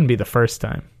 Well, it wouldn't be the first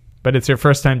time, but it's your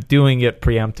first time doing it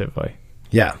preemptively.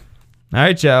 Yeah. All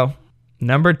right, Joe.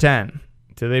 Number 10.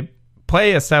 Do they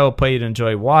play a style of play you'd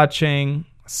enjoy watching?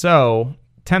 So,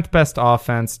 10th best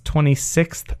offense,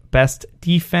 26th best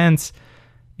defense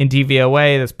in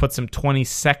DVOA. This puts them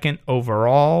 22nd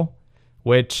overall,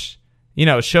 which,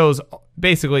 shows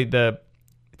basically the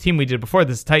team we did before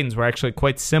this, Titans, were actually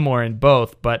quite similar in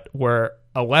both, but were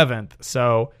 11th.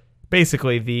 So,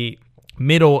 basically, the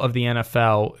middle of the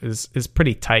NFL is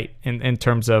pretty tight in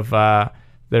terms of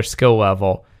their skill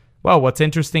level. Well, what's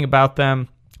interesting about them,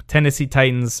 Tennessee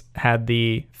Titans had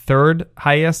the 3rd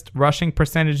highest rushing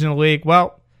percentage in the league.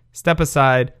 Well, step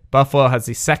aside, Buffalo has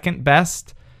the 2nd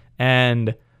best.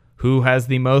 And who has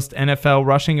the most NFL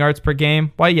rushing yards per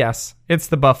game? Why, yes, it's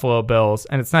the Buffalo Bills,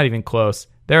 and it's not even close.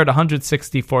 They're at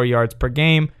 164 yards per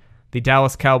game. The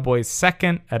Dallas Cowboys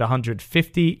 2nd at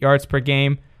 150 yards per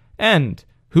game. And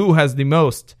who has the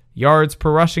most yards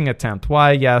per rushing attempt?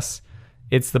 Why, yes,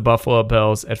 it's the Buffalo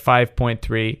Bills at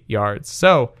 5.3 yards.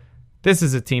 So this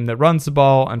is a team that runs the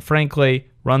ball and, frankly,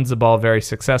 runs the ball very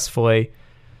successfully.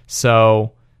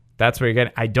 So that's where you're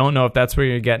getting. I don't know if that's where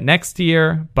you're going to get next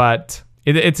year, but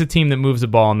it's a team that moves the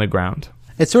ball on the ground.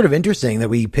 It's sort of interesting that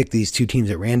we picked these two teams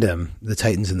at random, the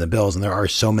Titans and the Bills, and there are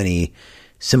so many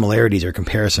similarities or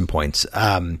comparison points.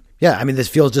 This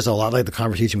feels just a lot like the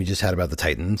conversation we just had about the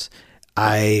Titans.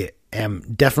 I am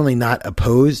definitely not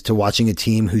opposed to watching a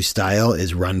team whose style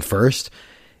is run first.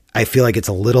 I feel like it's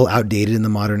a little outdated in the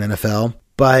modern NFL,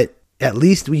 but at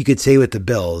least you could say with the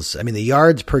Bills, I mean, the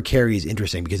yards per carry is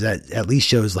interesting because that at least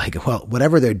shows like, well,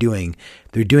 whatever they're doing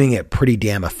it pretty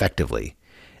damn effectively.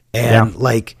 And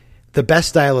the best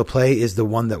style of play is the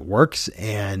one that works.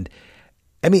 And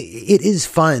I mean, it is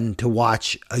fun to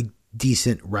watch a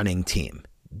decent running team.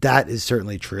 That is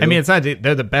certainly true. I mean, it's not,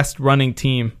 they're the best running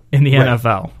team in the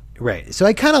NFL. Right. So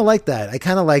I kind of like that.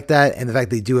 And the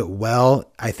fact they do it well,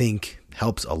 I think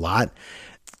helps a lot.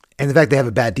 And the fact they have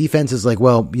a bad defense is like,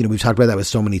 well, we've talked about that with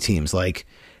so many teams. Like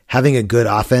having a good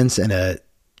offense and a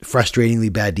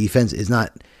frustratingly bad defense is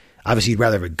not, obviously you'd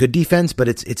rather have a good defense, but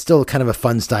it's still kind of a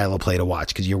fun style of play to watch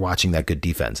because you're watching that good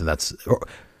defense and that's,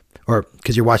 or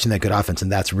because you're watching that good offense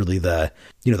and that's really the,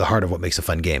 the heart of what makes a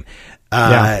fun game.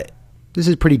 This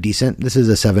is pretty decent. This is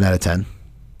a 7 out of 10.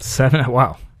 7.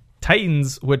 Wow.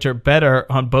 Titans, which are better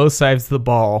on both sides of the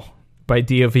ball by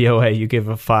DVOA, you give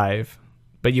a 5.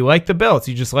 But you like the Bills.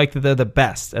 You just like that they're the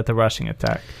best at the rushing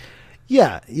attack.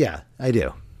 Yeah, I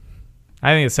do.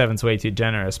 I think a 7's way too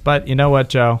generous. But you know what,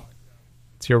 Joe?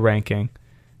 It's your ranking.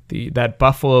 That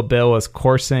Buffalo Bill is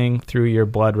coursing through your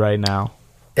blood right now.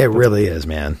 It really is,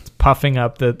 man. It's puffing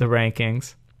up the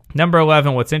rankings. Number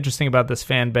 11, what's interesting about this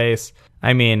fan base,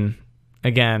 I mean,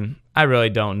 again, I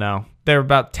really don't know. They're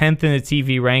about 10th in the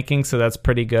TV ranking, so that's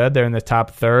pretty good. They're in the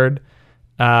top 3rd.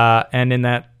 And in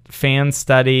that fan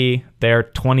study, they're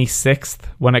 26th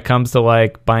when it comes to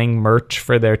like buying merch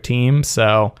for their team.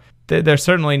 So they're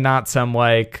certainly not some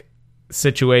like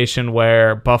situation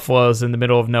where Buffalo's in the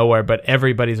middle of nowhere, but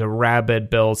everybody's a rabid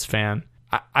Bills fan.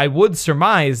 I would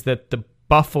surmise that the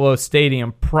Buffalo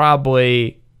Stadium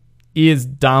probably is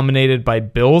dominated by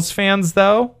Bills fans,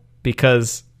 though,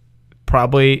 because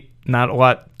probably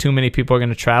not too many people are going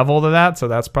to travel to that, so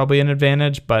that's probably an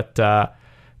advantage. But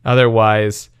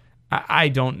otherwise, I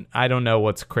don't know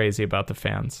what's crazy about the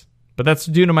fans. But that's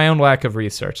due to my own lack of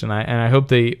research, and I hope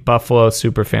the Buffalo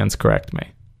super fans correct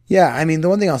me. Yeah, I mean, the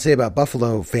one thing I'll say about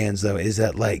Buffalo fans, though, is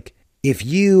that, like, if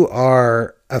you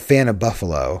are a fan of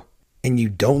Buffalo and you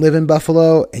don't live in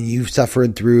Buffalo and you've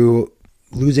suffered through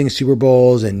losing Super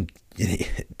Bowls and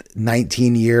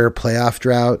 19-year playoff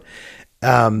drought,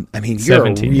 I mean, you're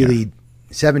a 17 really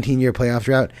 17-year playoff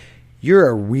drought. You're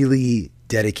a really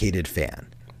dedicated fan.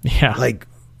 Yeah. Like,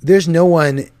 there's no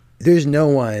one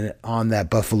on that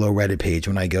Buffalo Reddit page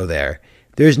when I go there.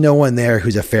 There's no one there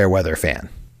who's a fair weather fan.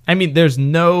 I mean, there's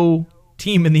no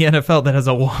team in the NFL that has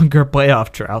a longer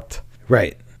playoff drought.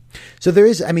 Right. So there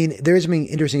is something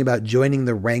interesting about joining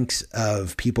the ranks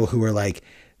of people who are like,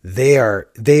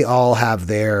 they all have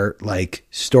their like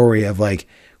story of like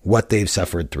what they've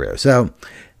suffered through. So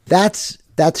that's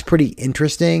pretty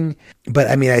interesting. But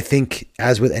I mean, I think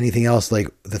as with anything else, like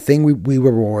the thing we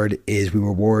reward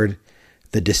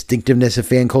the distinctiveness of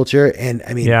fan culture. And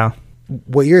I mean,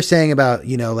 what you're saying about,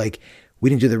 like we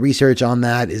didn't do the research on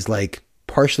that is like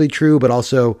partially true, but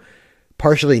also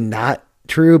partially not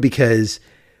true, because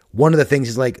one of the things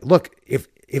is like, look,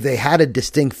 if they had a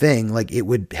distinct thing, like it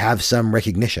would have some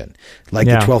recognition, like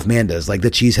the 12th man does, like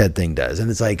the Cheesehead thing does. And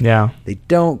it's like, they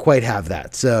don't quite have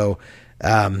that. So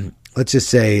let's just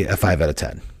say a 5 out of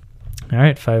 10. All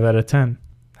right. 5 out of 10.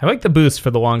 I like the boost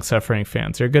for the long suffering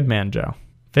fans. You're a good man, Joe.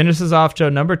 Finishes off, Joe,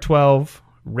 number 12,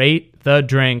 rate the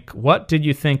drink. What did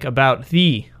you think about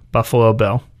the Buffalo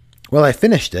Bill? Well, I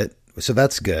finished it, so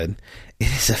that's good. It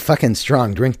is a fucking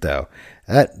strong drink, though.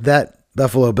 That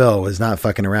Buffalo Bill was not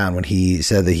fucking around when he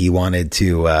said that he wanted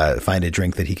to find a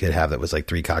drink that he could have that was like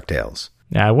 3 cocktails.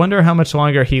 Yeah, I wonder how much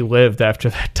longer he lived after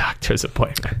that doctor's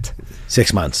appointment.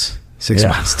 6 months. 6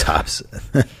 months tops.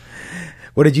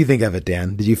 What did you think of it,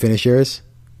 Dan? Did you finish yours?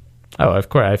 Oh, of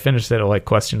course. I finished it at like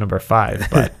question number 5,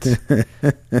 but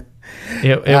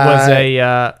it was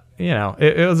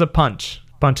it was a punch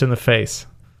in the face.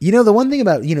 The one thing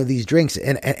about, these drinks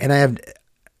and I have,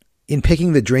 in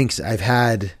picking the drinks I've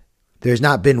had, there's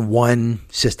not been one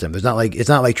system. It's not like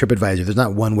TripAdvisor. There's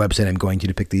not one website I'm going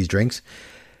to pick these drinks.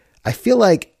 I feel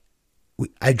like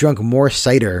I drunk more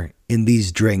cider in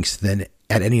these drinks than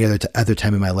at any other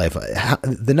time in my life.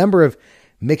 The number of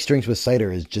mixed drinks with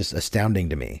cider is just astounding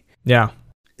to me. Yeah.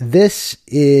 This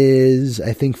is,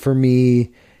 I think for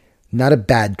me, not a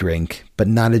bad drink, but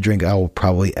not a drink I will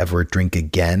probably ever drink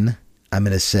again. I'm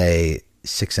going to say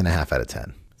 6.5 out of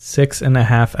 10.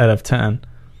 6.5 out of 10.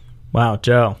 Wow,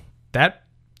 Joe. That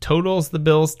totals the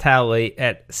Bills tally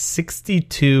at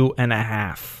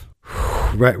 62.5.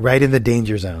 Right in the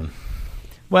danger zone.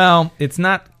 Well, it's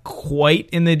not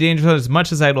quite in the danger zone. As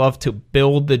much as I'd love to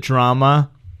build the drama,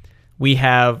 we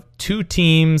have 2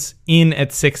 teams in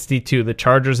at 62, the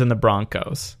Chargers and the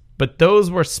Broncos. But those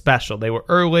were special. They were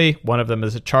early. One of them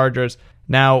is the Chargers.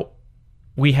 Now,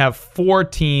 we have 4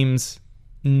 teams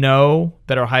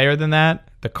that are higher than that.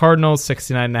 The Cardinals,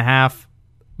 69.5.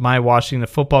 My Washington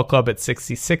Football Club at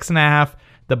 66.5.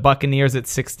 The Buccaneers at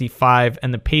 65.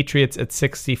 And the Patriots at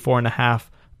 64.5.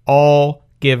 All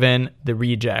given the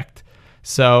reject.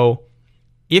 So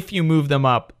if you move them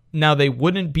up, now they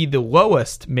wouldn't be the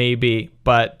lowest maybe,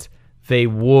 but they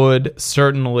would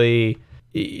certainly,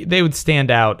 they would stand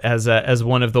out as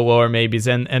one of the lower maybes,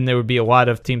 and there would be a lot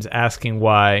of teams asking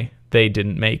why they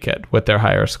didn't make it with their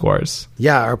higher scores.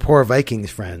 Yeah, our poor Vikings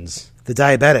friends. The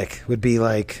diabetic would be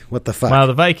like, what the fuck? Well,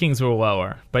 the Vikings were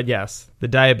lower, but yes, the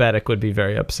diabetic would be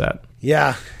very upset.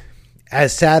 Yeah.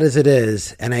 As sad as it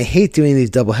is, and I hate doing these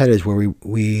doubleheaders where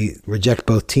we reject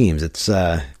both teams. It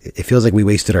feels like we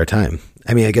wasted our time.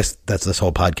 I mean, I guess that's this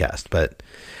whole podcast, but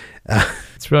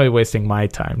it's really wasting my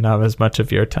time, not as much of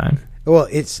your time. Well,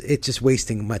 it's just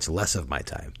wasting much less of my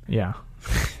time. Yeah,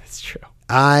 it's true.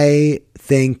 I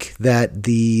think that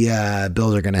the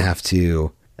Bills are going to have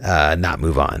to not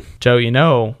move on.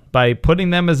 Joe, by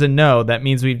putting them as a no, that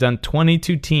means we've done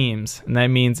 22 teams, and that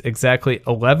means exactly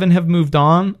 11 have moved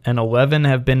on and 11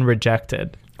 have been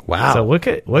rejected. Wow. So look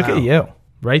at you,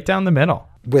 right down the middle.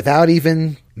 Without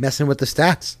even messing with the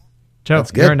stats. Joe,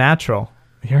 you're a natural.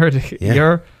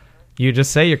 You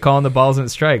just say you're calling the balls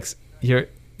and strikes. You're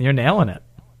nailing it.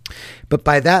 But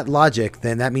by that logic,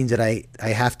 then that means that I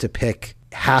have to pick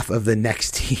half of the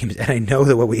next teams, and I know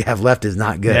that what we have left is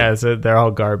not good. Yeah, so they're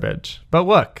all garbage. But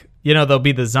look, there'll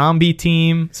be the zombie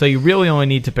team, so you really only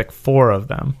need to pick 4 of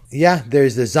them. Yeah,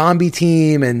 there's the zombie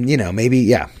team, and maybe,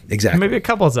 yeah, exactly. Maybe a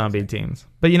couple of zombie teams.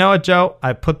 But you know what, Joe?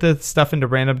 I put this stuff into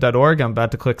random.org. I'm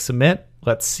about to click submit.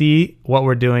 Let's see what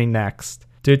we're doing next.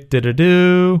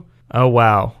 Oh,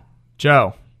 wow.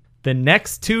 Joe, the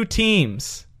next 2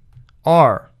 teams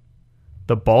are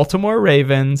the Baltimore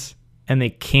Ravens and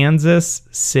the Kansas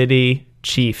City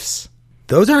Chiefs.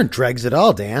 Those aren't dregs at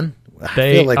all, Dan.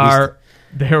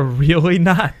 They're really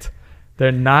not.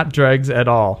 They're not dregs at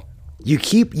all. You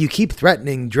keep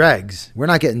threatening dregs. We're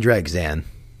not getting dregs, Dan.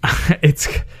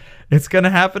 It's going to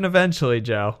happen eventually,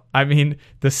 Joe. I mean,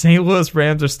 the St. Louis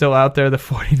Rams are still out there. The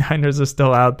 49ers are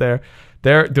still out there.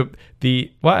 They're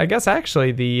well, I guess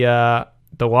actually the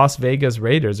Las Vegas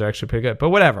Raiders are actually pretty good. But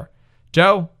whatever.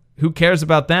 Joe, who cares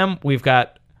about them? We've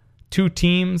got two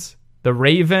teams, the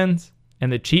Ravens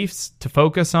and the Chiefs, to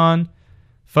focus on.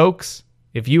 Folks,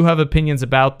 if you have opinions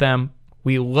about them,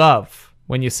 we love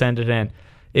when you send it in.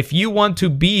 If you want to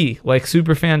be like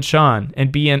Superfan Sean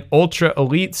and be an ultra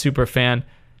elite superfan,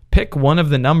 pick one of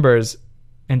the numbers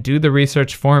and do the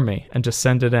research for me and just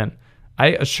send it in. I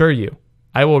assure you,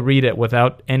 I will read it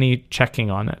without any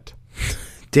checking on it.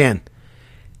 Dan,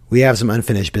 we have some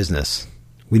unfinished business.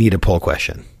 We need a poll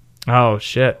question. Oh,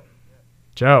 shit.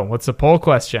 Joe, what's the poll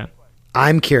question?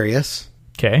 I'm curious.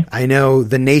 Okay. I know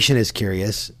the nation is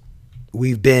curious.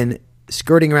 We've been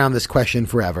skirting around this question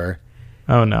forever.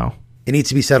 Oh, no. It needs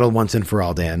to be settled once and for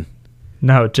all, Dan.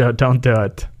 No, Joe, don't do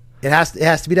it. It has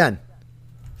to be done.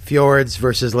 Fjords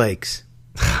versus lakes.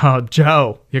 Oh,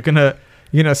 Joe, you're gonna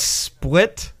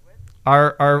split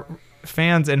our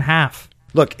fans in half.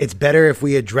 Look, it's better if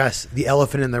we address the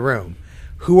elephant in the room.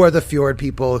 Who are the fjord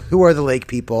people? Who are the lake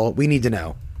people? We need to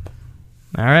know.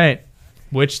 All right.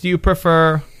 Which do you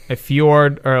prefer, a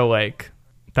fjord or a lake?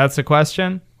 That's the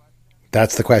question?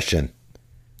 That's the question.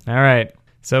 All right.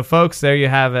 So, folks, there you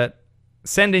have it.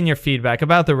 Send in your feedback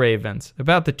about the Ravens,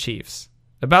 about the Chiefs,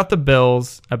 about the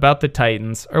Bills, about the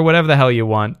Titans, or whatever the hell you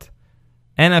want.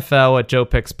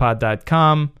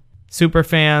 NFL@joepickspod.com.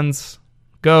 Superfans,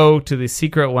 go to the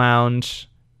secret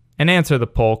lounge and answer the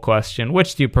poll question.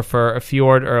 Which do you prefer, a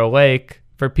fjord or a lake?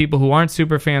 For people who aren't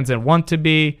superfans and want to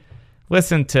be,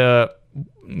 listen to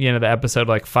the episode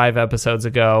like 5 episodes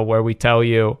ago where we tell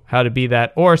you how to be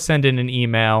that, or send in an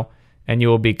email and you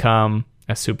will become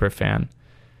a superfan.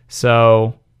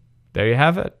 So there you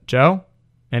have it. Joe,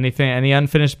 any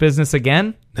unfinished business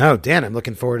again? No, Dan, I'm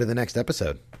looking forward to the next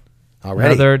episode.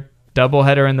 Already. Another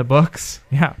doubleheader in the books?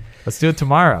 Yeah. Let's do it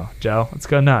tomorrow, Joe. Let's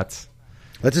go nuts.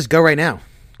 Let's just go right now.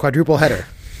 Quadruple header.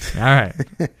 All right.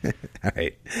 All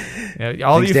right. Yeah,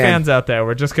 all Thanks, you Dan. fans out there,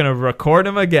 we're just going to record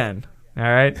them again. All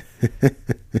right.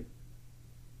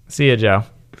 See you, Joe.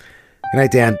 Good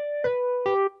night, Dan.